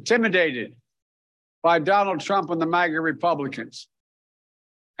intimidated by Donald Trump and the MAGA Republicans.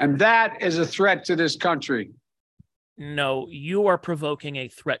 And that is a threat to this country. No, you are provoking a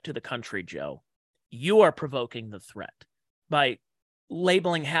threat to the country, Joe. You are provoking the threat by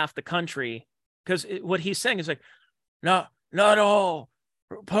labeling half the country, because what he's saying is like, not all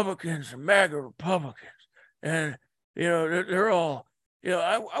Republicans are MAGA Republicans. And, they're all,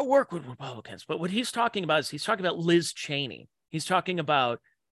 I work with Republicans. But what he's talking about is he's talking about Liz Cheney. He's talking about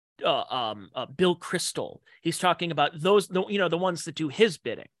Bill Kristol. He's talking about those, the ones that do his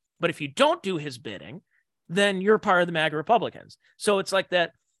bidding. But if you don't do his bidding, then you're part of the MAGA Republicans. So it's like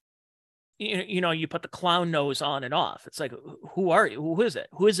that, you put the clown nose on and off. It's like, who are you? Who is it?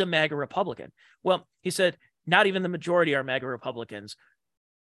 Who is a MAGA Republican? Well, he said, not even the majority are MAGA Republicans.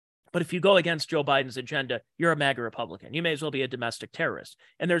 But if you go against Joe Biden's agenda, you're a MAGA Republican. You may as well be a domestic terrorist.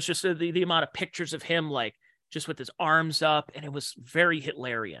 And there's just the amount of pictures of him, like just with his arms up. And it was very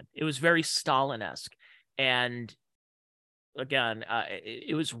Hitlerian. It was very Stalin-esque. And again,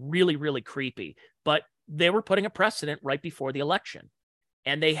 it was really, really creepy. But they were putting a precedent right before the election.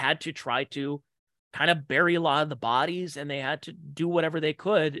 And they had to try to kind of bury a lot of the bodies, and they had to do whatever they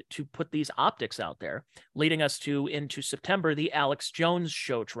could to put these optics out there, leading us into September, the Alex Jones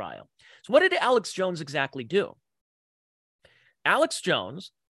show trial. So what did Alex Jones exactly do? Alex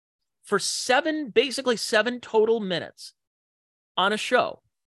Jones, for basically seven total minutes on a show,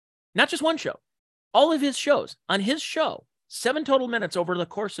 not just one show, all of his shows, on his show, 7 total minutes over the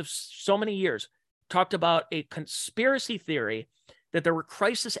course of so many years, talked about a conspiracy theory that there were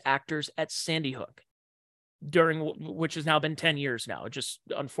crisis actors at Sandy Hook, which has now been 10 years now. It just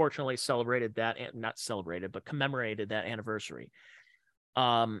unfortunately commemorated that anniversary.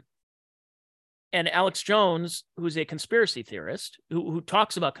 And Alex Jones, who's a conspiracy theorist, who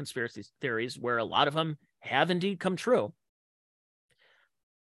talks about conspiracy theories where a lot of them have indeed come true,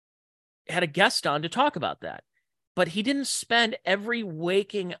 had a guest on to talk about that. But he didn't spend every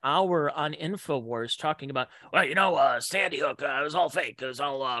waking hour on InfoWars talking about, well, Sandy Hook, it was all fake. It was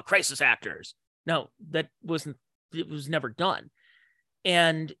all crisis actors. No, it was never done.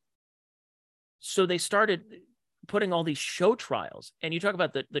 And so they started putting all these show trials. And you talk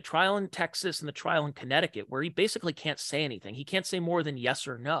about the trial in Texas and the trial in Connecticut, where he basically can't say anything. He can't say more than yes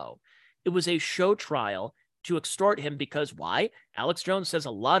or no. It was a show trial to extort him because why? Alex Jones says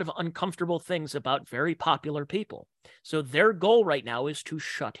a lot of uncomfortable things about very popular people. So their goal right now is to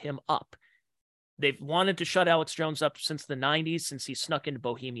shut him up. They've wanted to shut Alex Jones up since the 90s, since he snuck into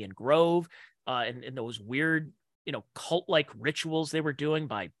Bohemian Grove and those weird, cult-like rituals they were doing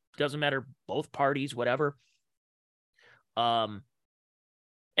by, doesn't matter, both parties, whatever. And,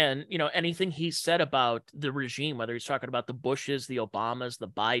 anything he said about the regime, whether he's talking about the Bushes, the Obamas, the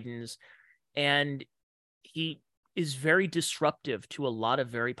Bidens, and he is very disruptive to a lot of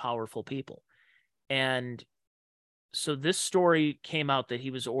very powerful people. And so this story came out that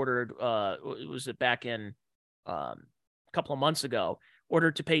he was ordered, was it back in a couple of months ago,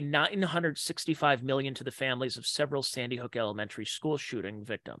 ordered to pay $965 million to the families of several Sandy Hook Elementary School shooting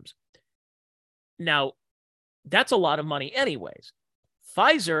victims. Now, that's a lot of money anyways.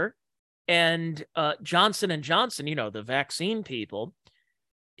 Pfizer and Johnson & Johnson, the vaccine people,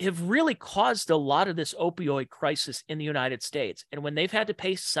 have really caused a lot of this opioid crisis in the United States. And when they've had to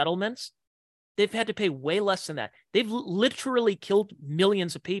pay settlements, they've had to pay way less than that. They've literally killed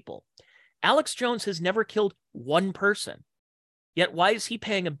millions of people. Alex Jones has never killed one person. Yet why is he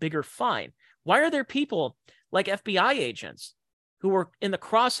paying a bigger fine? Why are there people like FBI agents who were in the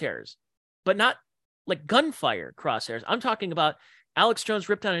crosshairs, but not like gunfire crosshairs? I'm talking about Alex Jones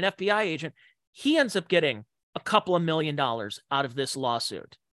ripped on an FBI agent. He ends up getting a couple of $1 million out of this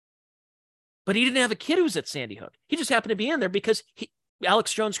lawsuit. But he didn't have a kid who was at Sandy Hook. He just happened to be in there because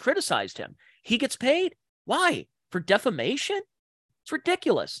Alex Jones criticized him. He gets paid. Why? For defamation? It's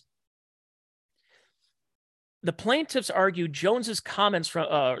ridiculous. The plaintiffs argued Jones's comments from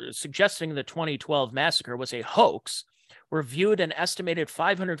suggesting the 2012 massacre was a hoax were viewed an estimated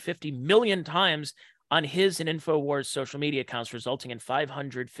 550 million times on his and InfoWars social media accounts, resulting in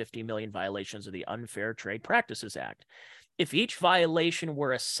 550 million violations of the Unfair Trade Practices Act. If each violation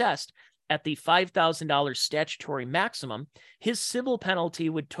were assessed at the $5,000 statutory maximum, his civil penalty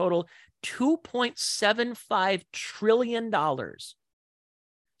would total $2.75 trillion.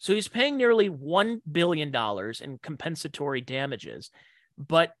 So he's paying nearly $1 billion in compensatory damages.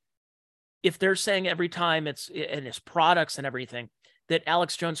 But if they're saying every time it's in his products and everything that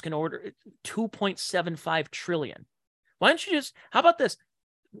Alex Jones can order $2.75 trillion, why don't you just, how about this?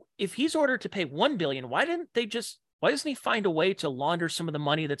 If he's ordered to pay $1 billion, why doesn't he find a way to launder some of the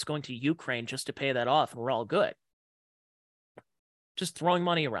money that's going to Ukraine just to pay that off and we're all good? Just throwing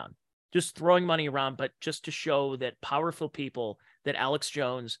money around, but just to show that powerful people, that Alex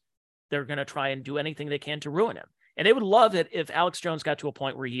Jones, they're going to try and do anything they can to ruin him. And they would love it if Alex Jones got to a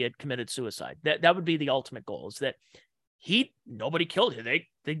point where he had committed suicide. That would be the ultimate goal, is that nobody killed him.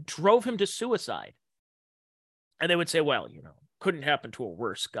 They drove him to suicide. And they would say, well, couldn't happen to a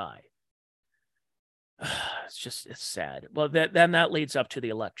worse guy. It's sad. Well, then that leads up to the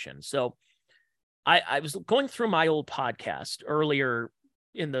election. So I was going through my old podcast earlier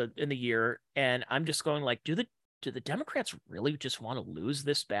in the year, and I'm just going like, do the Democrats really just want to lose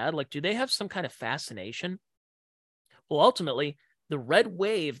this bad? Like, do they have some kind of fascination? Well, ultimately, the red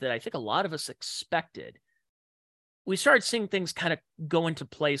wave that I think a lot of us expected, we started seeing things kind of go into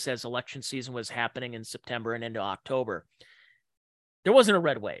place as election season was happening in September and into October. There wasn't a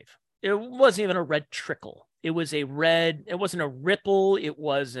red wave. It wasn't even a red trickle. It wasn't a ripple. It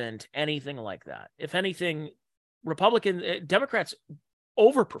wasn't anything like that. If anything, Democrats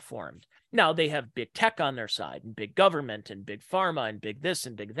overperformed. Now they have big tech on their side and big government and big pharma and big this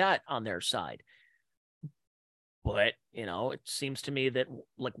and big that on their side. But, it seems to me that,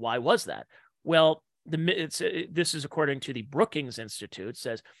 like, why was that? Well, this is according to the Brookings Institute,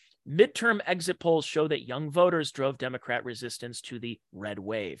 says midterm exit polls show that young voters drove Democrat resistance to the red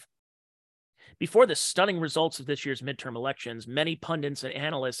wave. Before the stunning results of this year's midterm elections, many pundits and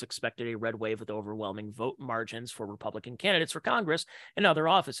analysts expected a red wave with overwhelming vote margins for Republican candidates for Congress and other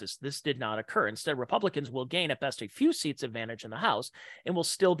offices. This did not occur. Instead, Republicans will gain at best a few seats advantage in the House and will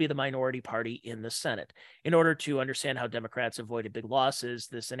still be the minority party in the Senate. In order to understand how Democrats avoided big losses,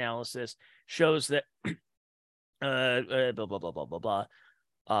 this analysis shows that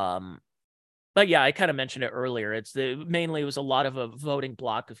But yeah, I kind of mentioned it earlier. Mainly it was a lot of a voting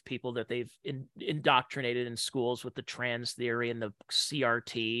block of people that they've indoctrinated in schools with the trans theory and the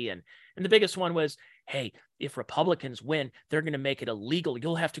CRT. And the biggest one was, hey, if Republicans win, they're going to make it illegal.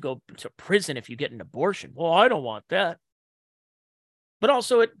 You'll have to go to prison if you get an abortion. Well, I don't want that. But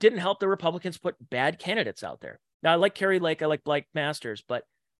also it didn't help the Republicans put bad candidates out there. Now, I like Kari Lake, I like Blake Masters, but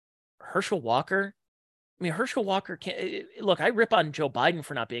Herschel Walker, I mean, Herschel Walker can't look. I rip on Joe Biden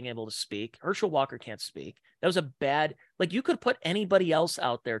for not being able to speak. Herschel Walker can't speak. That was a bad, like, you could put anybody else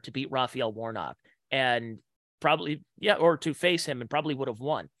out there to beat Raphael Warnock and probably, yeah, or to face him and probably would have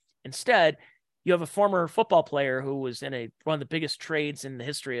won. Instead, you have a former football player who was in one of the biggest trades in the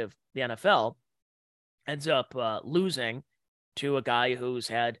history of the NFL, ends up losing to a guy who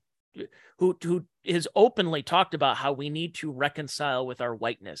has openly talked about how we need to reconcile with our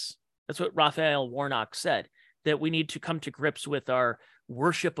whiteness. That's what Raphael Warnock said, that we need to come to grips with our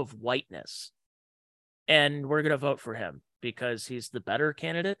worship of whiteness. And we're going to vote for him because he's the better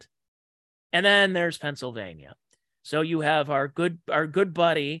candidate. And then there's Pennsylvania. So you have our good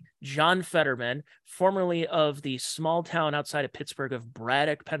buddy, John Fetterman, formerly of the small town outside of Pittsburgh of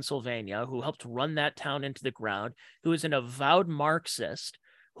Braddock, Pennsylvania, who helped run that town into the ground, who is an avowed Marxist,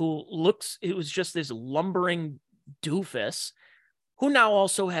 it was just this lumbering doofus, who now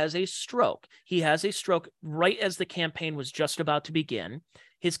also has a stroke. He has a stroke right as the campaign was just about to begin.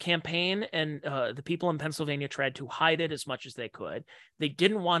 His campaign and the people in Pennsylvania tried to hide it as much as they could. They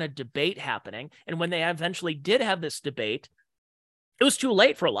didn't want a debate happening. And when they eventually did have this debate, it was too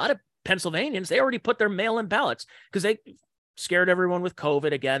late for a lot of Pennsylvanians. They already put their mail-in ballots because they scared everyone with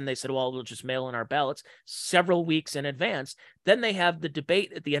COVID. Again, they said, well, we'll just mail in our ballots several weeks in advance. Then they have the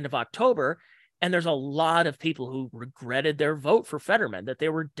debate at the end of October. And there's a lot of people who regretted their vote for Fetterman, that they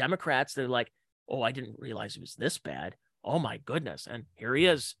were Democrats. They're like, oh, I didn't realize it was this bad. Oh, my goodness. And here he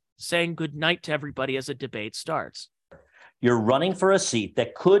is saying good night to everybody as a debate starts. You're running for a seat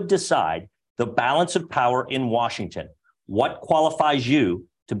that could decide the balance of power in Washington. What qualifies you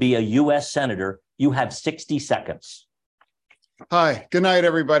to be a U.S. Senator? You have 60 seconds. Hi, good night,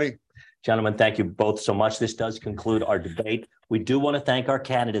 everybody. Gentlemen, thank you both so much. This does conclude our debate. We do want to thank our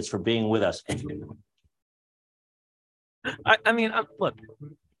candidates for being with us. I mean, look,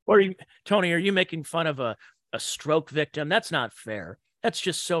 Tony, are you making fun of a stroke victim? That's not fair. That's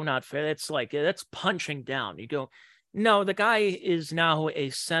just so not fair. It's like, that's punching down. You go, no, the guy is now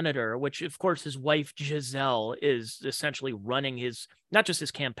a senator, which of course his wife Giselle is essentially running his, not just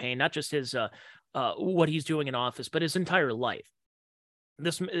his campaign, not just his, what he's doing in office, but his entire life.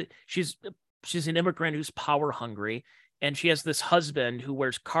 She's an immigrant who's power hungry, and she has this husband who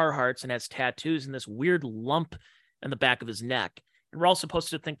wears Carhartts and has tattoos and this weird lump in the back of his neck. And we're all supposed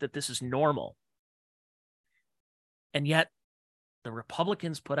to think that this is normal. And yet the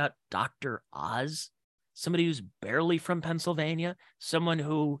Republicans put out Dr. Oz, somebody who's barely from Pennsylvania, someone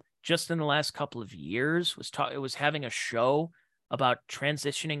who just in the last couple of years was having a show about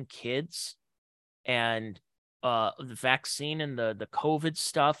transitioning kids and the vaccine and the COVID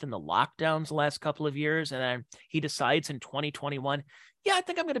stuff and the lockdowns the last couple of years. And then he decides in 2021, yeah, I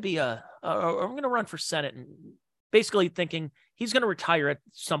think I'm going to be I'm going to run for Senate, and basically thinking he's going to retire at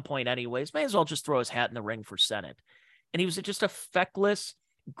some point anyways. May as well just throw his hat in the ring for Senate. And he was just a feckless,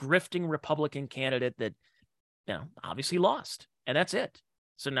 grifting Republican candidate that, obviously lost. And that's it.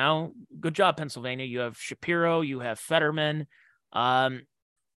 So now, good job, Pennsylvania. You have Shapiro, you have Fetterman. And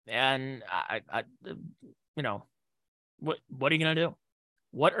what are you going to do?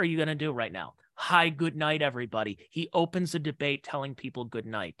 What are you going to do right now? Hi, good night, everybody. He opens a debate telling people good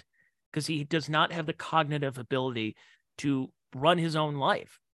night because he does not have the cognitive ability to run his own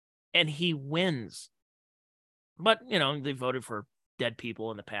life, and he wins. But, they voted for dead people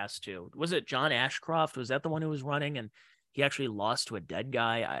in the past too. Was it John Ashcroft? Was that the one who was running and he actually lost to a dead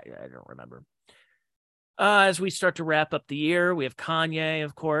guy? I don't remember. As we start to wrap up the year, we have Kanye,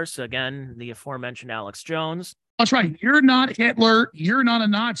 of course, again, the aforementioned Alex Jones. That's right. You're not Hitler. You're not a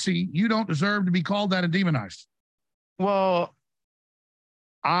Nazi. You don't deserve to be called that and demonized. Well,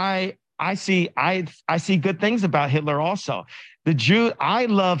 I see good things about Hitler also. The Jew, I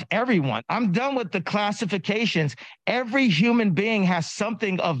love everyone. I'm done with the classifications. Every human being has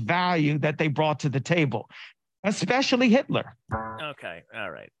something of value that they brought to the table, especially Hitler. Okay. All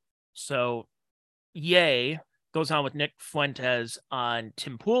right. So Ye goes on with Nick Fuentes on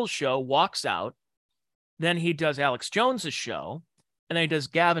Tim Pool's show, walks out. Then he does Alex Jones's show, and then he does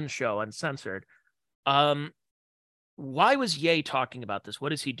Gavin's show Uncensored. Why was Ye talking about this?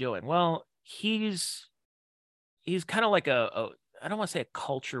 What is he doing? Well, he's kind of like I don't want to say a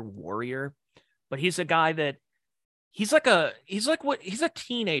culture warrior, but he's a guy that he's like he's a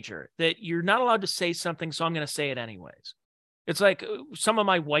teenager that you're not allowed to say something, so I'm going to say it anyways. It's like some of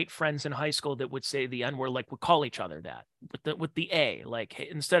my white friends in high school that would say the N-word, like would call each other that with the A, like, hey,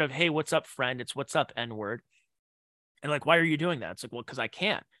 instead of, hey, what's up, friend, it's what's up, N-word. And like, why are you doing that? It's like, well, because I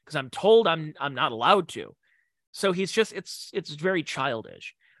can't, because I'm told I'm not allowed to. So he's just, it's very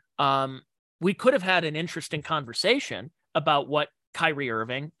childish. We could have had an interesting conversation about what Kyrie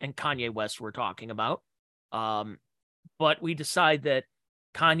Irving and Kanye West were talking about. But we decide that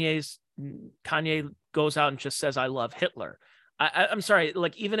Kanye goes out and just says, I love Hitler. I'm sorry,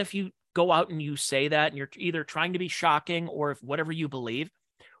 like, even if you go out and you say that and you're either trying to be shocking or if whatever you believe,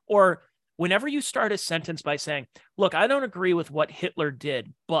 or whenever you start a sentence by saying, look, I don't agree with what Hitler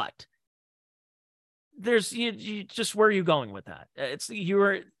did, but there's you just, where are you going with that? It's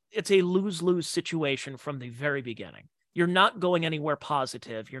a lose-lose situation from the very beginning. You're not going anywhere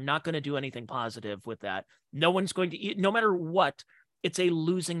positive. You're not going to do anything positive with that. No one's going to, no matter what, it's a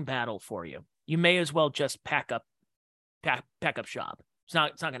losing battle for you. You may as well just pack up shop. It's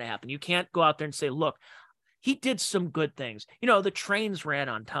not going to happen. You can't go out there and say, look, he did some good things. You know, the trains ran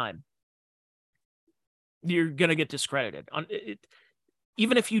on time. You're going to get discredited.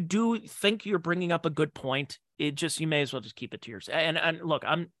 Even if you do think you're bringing up a good point, you may as well just keep it to yourself. And look,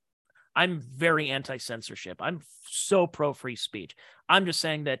 I'm very anti-censorship. I'm so pro free speech. I'm just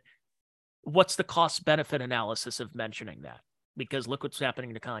saying that what's the cost benefit analysis of mentioning that? Because look what's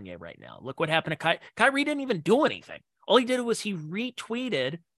happening to Kanye right now. Look what happened to Kyrie. Didn't even do anything. All he did was he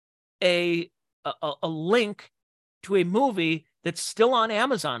retweeted a link to a movie that's still on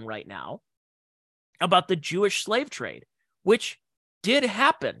Amazon right now about the Jewish slave trade, which did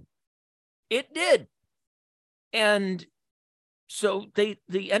happen. It did. And so the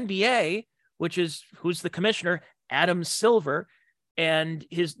NBA, who's the commissioner, Adam Silver, and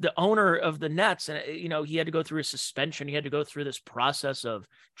the owner of the Nets, and he had to go through a suspension. He had to go through this process of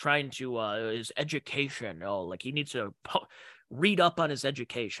trying to his education. Oh, like he needs to read up on his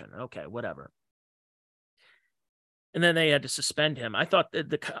education. Okay, whatever. And then they had to suspend him. I thought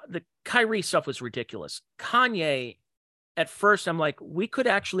the Kyrie stuff was ridiculous. Kanye, at first, I'm like, we could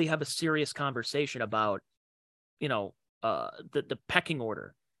actually have a serious conversation about, the pecking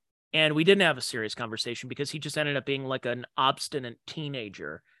order. And we didn't have a serious conversation because he just ended up being like an obstinate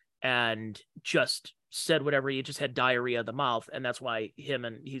teenager and just said whatever. He just had diarrhea of the mouth. And that's why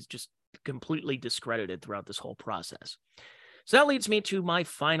he's just completely discredited throughout this whole process. So that leads me to my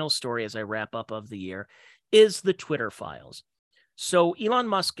final story as I wrap up of the year is the Twitter files. So Elon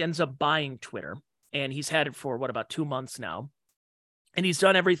Musk ends up buying Twitter, and he's had it for about 2 months now. And he's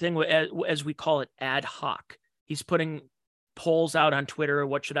done everything as we call it ad hoc. He's putting polls out on Twitter.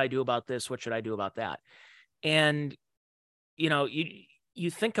 What should I do about this? What should I do about that? And, you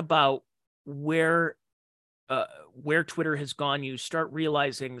think about where Twitter has gone, you start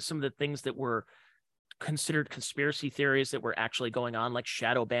realizing some of the things that were considered conspiracy theories that were actually going on, like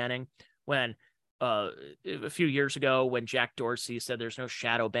shadow banning. When a few years ago, when Jack Dorsey said there's no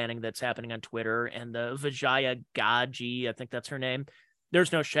shadow banning that's happening on Twitter, and the Vijaya Gaji, I think that's her name,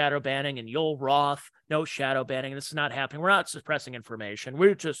 there's no shadow banning, and Yoel Roth, no shadow banning. This is not happening. We're not suppressing information.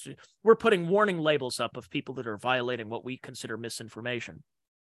 We're putting warning labels up of people that are violating what we consider misinformation.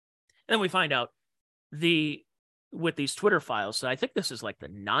 And then we find out with these Twitter files. So I think this is like the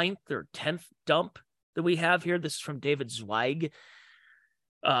 9th or 10th dump that we have here. This is from David Zweig.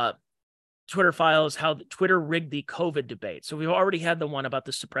 Twitter files, how Twitter rigged the COVID debate. So we've already had the one about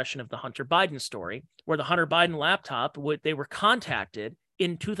the suppression of the Hunter Biden story, where the Hunter Biden laptop, they were contacted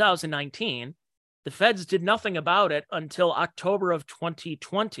in 2019. The feds did nothing about it until October of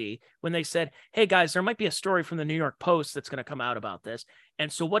 2020, when they said, hey guys, there might be a story from the New York Post that's going to come out about this.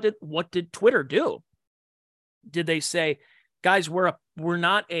 And so what did Twitter do? Did they say, guys, we're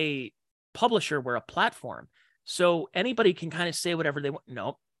not a publisher, we're a platform, so anybody can kind of say whatever they want?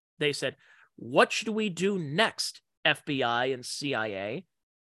 No, they said, what should we do next, FBI and CIA?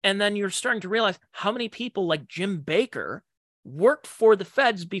 And then you're starting to realize how many people like Jim Baker worked for the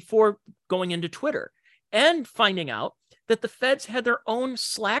feds before going into Twitter, and finding out that the feds had their own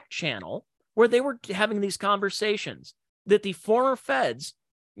Slack channel where they were having these conversations, that the former feds,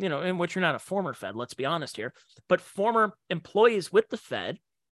 in which you're not a former Fed, let's be honest here, but former employees with the Fed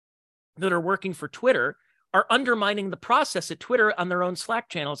that are working for Twitter are undermining the process at Twitter on their own Slack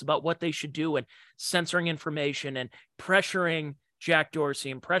channels about what they should do, and censoring information and pressuring Jack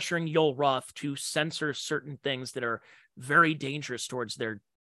Dorsey and pressuring Yoel Roth to censor certain things that are very dangerous towards their,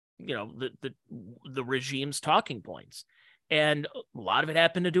 the regime's talking points. And a lot of it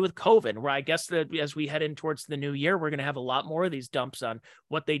happened to do with COVID, where I guess that as we head in towards the new year, we're going to have a lot more of these dumps on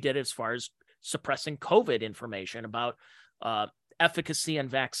what they did as far as suppressing COVID information about efficacy and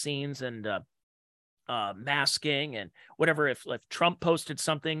vaccines and masking and whatever. If Trump posted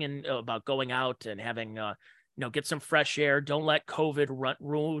something and about going out and having get some fresh air, don't let COVID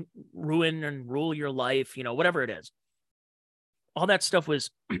ruin and rule your life, whatever it is. All that stuff was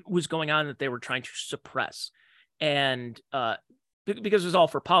going on that they were trying to suppress, and because it was all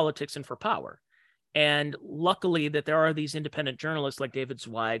for politics and for power. And luckily that there are these independent journalists like David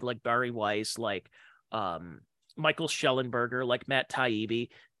Zweig, like Bari Weiss, like Michael Schellenberger, like Matt Taibbi,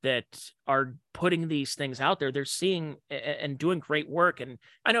 that are putting these things out there. They're seeing and doing great work. And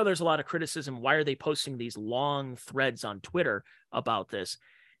I know there's a lot of criticism. Why are they posting these long threads on Twitter about this?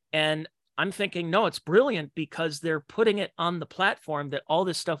 And I'm thinking, no, it's brilliant because they're putting it on the platform that all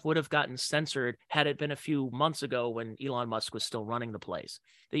this stuff would have gotten censored had it been a few months ago when Elon Musk was still running the place.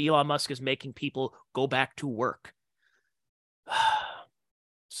 That Elon Musk is making people go back to work.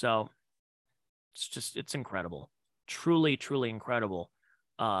 So it's incredible. Truly, truly incredible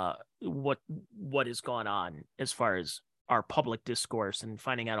what is going on as far as our public discourse and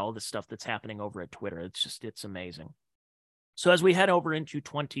finding out all this stuff that's happening over at Twitter. It's amazing. So as we head over into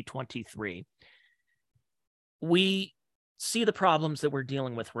 2023, we see the problems that we're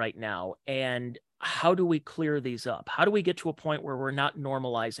dealing with right now. And how do we clear these up? How do we get to a point where we're not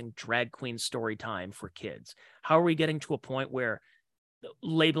normalizing drag queen story time for kids? How are we getting to a point where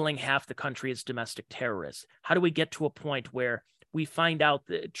labeling half the country as domestic terrorists? How do we get to a point where we find out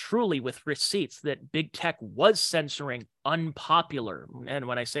that truly with receipts that big tech was censoring unpopular, and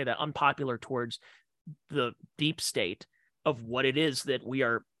when I say that, unpopular towards the deep state of what it is that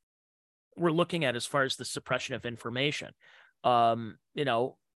we're looking at as far as the suppression of information.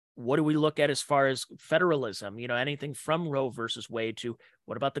 What do we look at as far as federalism? Anything from Roe versus Wade to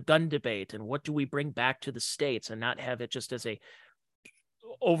what about the gun debate, and what do we bring back to the states and not have it just as a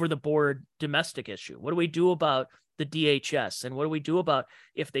over the board domestic issue? What do we do about the DHS, and what do we do about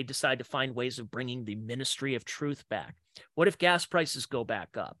if they decide to find ways of bringing the Ministry of Truth back? What if gas prices go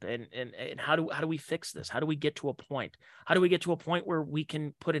back up, and how do we fix this? How do we get to a point? How do we get to a point where we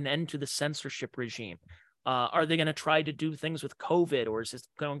can put an end to the censorship regime? Are they going to try to do things with COVID, or is this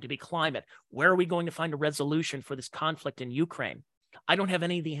going to be climate? Where are we going to find a resolution for this conflict in Ukraine? I don't have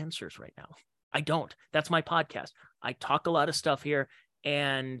any of the answers right now. I don't. That's my podcast. I talk a lot of stuff here,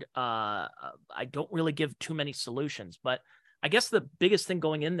 and I don't really give too many solutions. But I guess the biggest thing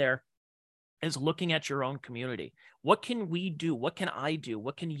going in there is looking at your own community. What can we do? What can I do?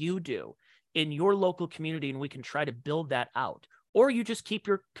 What can you do in your local community? And we can try to build that out. Or you just keep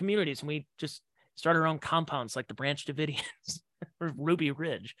your communities and we just start our own compounds like the Branch Davidians or Ruby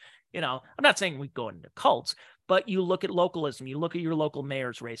Ridge. I'm not saying we go into cults, but you look at localism. You look at your local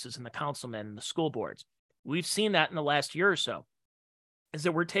mayor's races and the councilmen and the school boards. We've seen that in the last year or so, is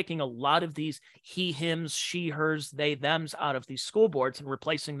that we're taking a lot of these he, hims, she, hers, they, thems out of these school boards and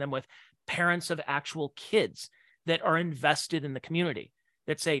replacing them with parents of actual kids that are invested in the community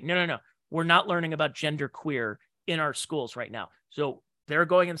that say, no, we're not learning about gender queer in our schools right now. So they're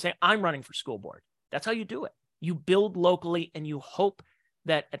going and saying, I'm running for school board. That's how you do it. You build locally, and you hope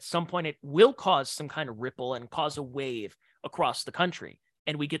that at some point it will cause some kind of ripple and cause a wave across the country.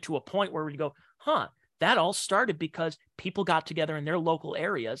 And we get to a point where we go, that all started because people got together in their local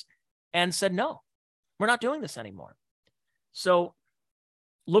areas and said, no, we're not doing this anymore. So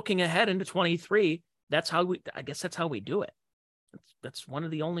looking ahead into 23, that's how we do it. That's one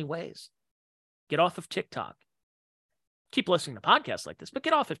of the only ways. Get off of TikTok. Keep listening to podcasts like this, but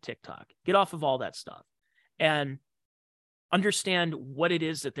get off of TikTok. Get off of all that stuff and understand what it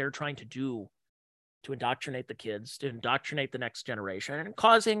is that they're trying to do to indoctrinate the kids, to indoctrinate the next generation, and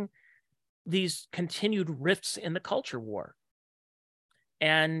causing these continued rifts in the culture war.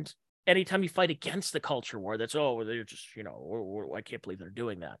 And anytime you fight against the culture war, that's, they're just, I can't believe they're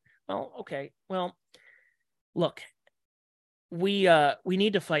doing that. Well, okay. Well, look, we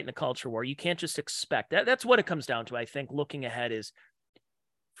need to fight in the culture war. You can't just expect that. That's what it comes down to. I think looking ahead is,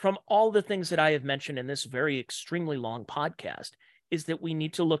 from all the things that I have mentioned in this very extremely long podcast, is that we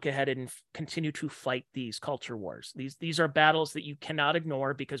need to look ahead and continue to fight these culture wars. These are battles that you cannot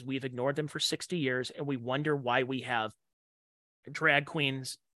ignore because we've ignored them for 60 years. And we wonder why we have drag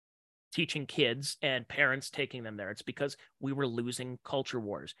queens teaching kids and parents taking them there. It's because we were losing culture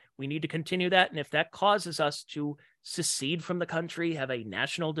wars. We need to continue that. And if that causes us to secede from the country, have a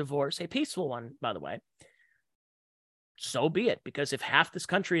national divorce, a peaceful one, by the way, so be it. Because if half this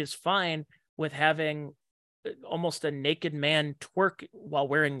country is fine with having almost a naked man twerk while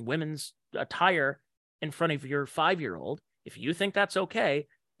wearing women's attire in front of your 5-year-old, if you think that's okay,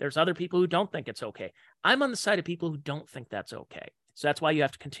 there's other people who don't think it's okay. I'm on the side of people who don't think that's okay. So that's why you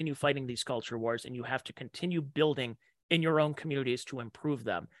have to continue fighting these culture wars, and you have to continue building in your own communities to improve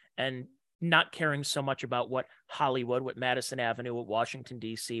them, and not caring so much about what Hollywood, what Madison Avenue, what Washington,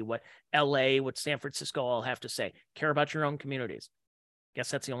 D.C., what L.A., what San Francisco all have to say. Care about your own communities. Guess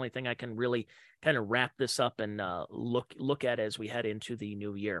that's the only thing I can really kind of wrap this up and look at as we head into the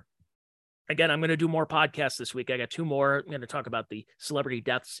new year. Again, I'm going to do more podcasts this week. I got 2 more. I'm going to talk about the celebrity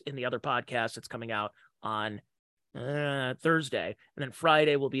deaths in the other podcast that's coming out on Thursday. And then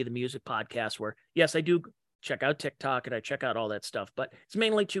Friday will be the music podcast where, yes, I do check out TikTok and I check out all that stuff, but it's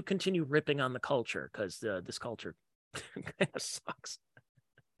mainly to continue ripping on the culture because this culture kind of sucks.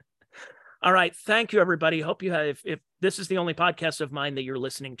 All right. Thank you, everybody. Hope you have, if this is the only podcast of mine that you're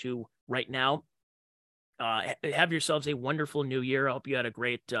listening to right now, have yourselves a wonderful new year. I hope you had a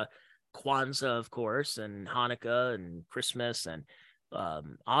great Kwanzaa, of course, and Hanukkah and Christmas, and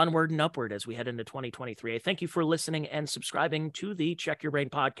onward and upward as we head into 2023. Thank you for listening and subscribing to the Check Your Brain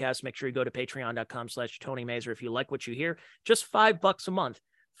podcast. Make sure you go to patreon.com/Tony Mazur if you like what you hear. Just $5 a month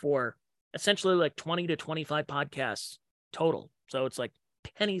for essentially like 20 to 25 podcasts total. So it's like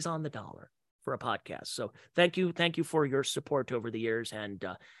pennies on the dollar for a podcast. So thank you for your support over the years. And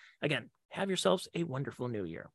again, have yourselves a wonderful new year.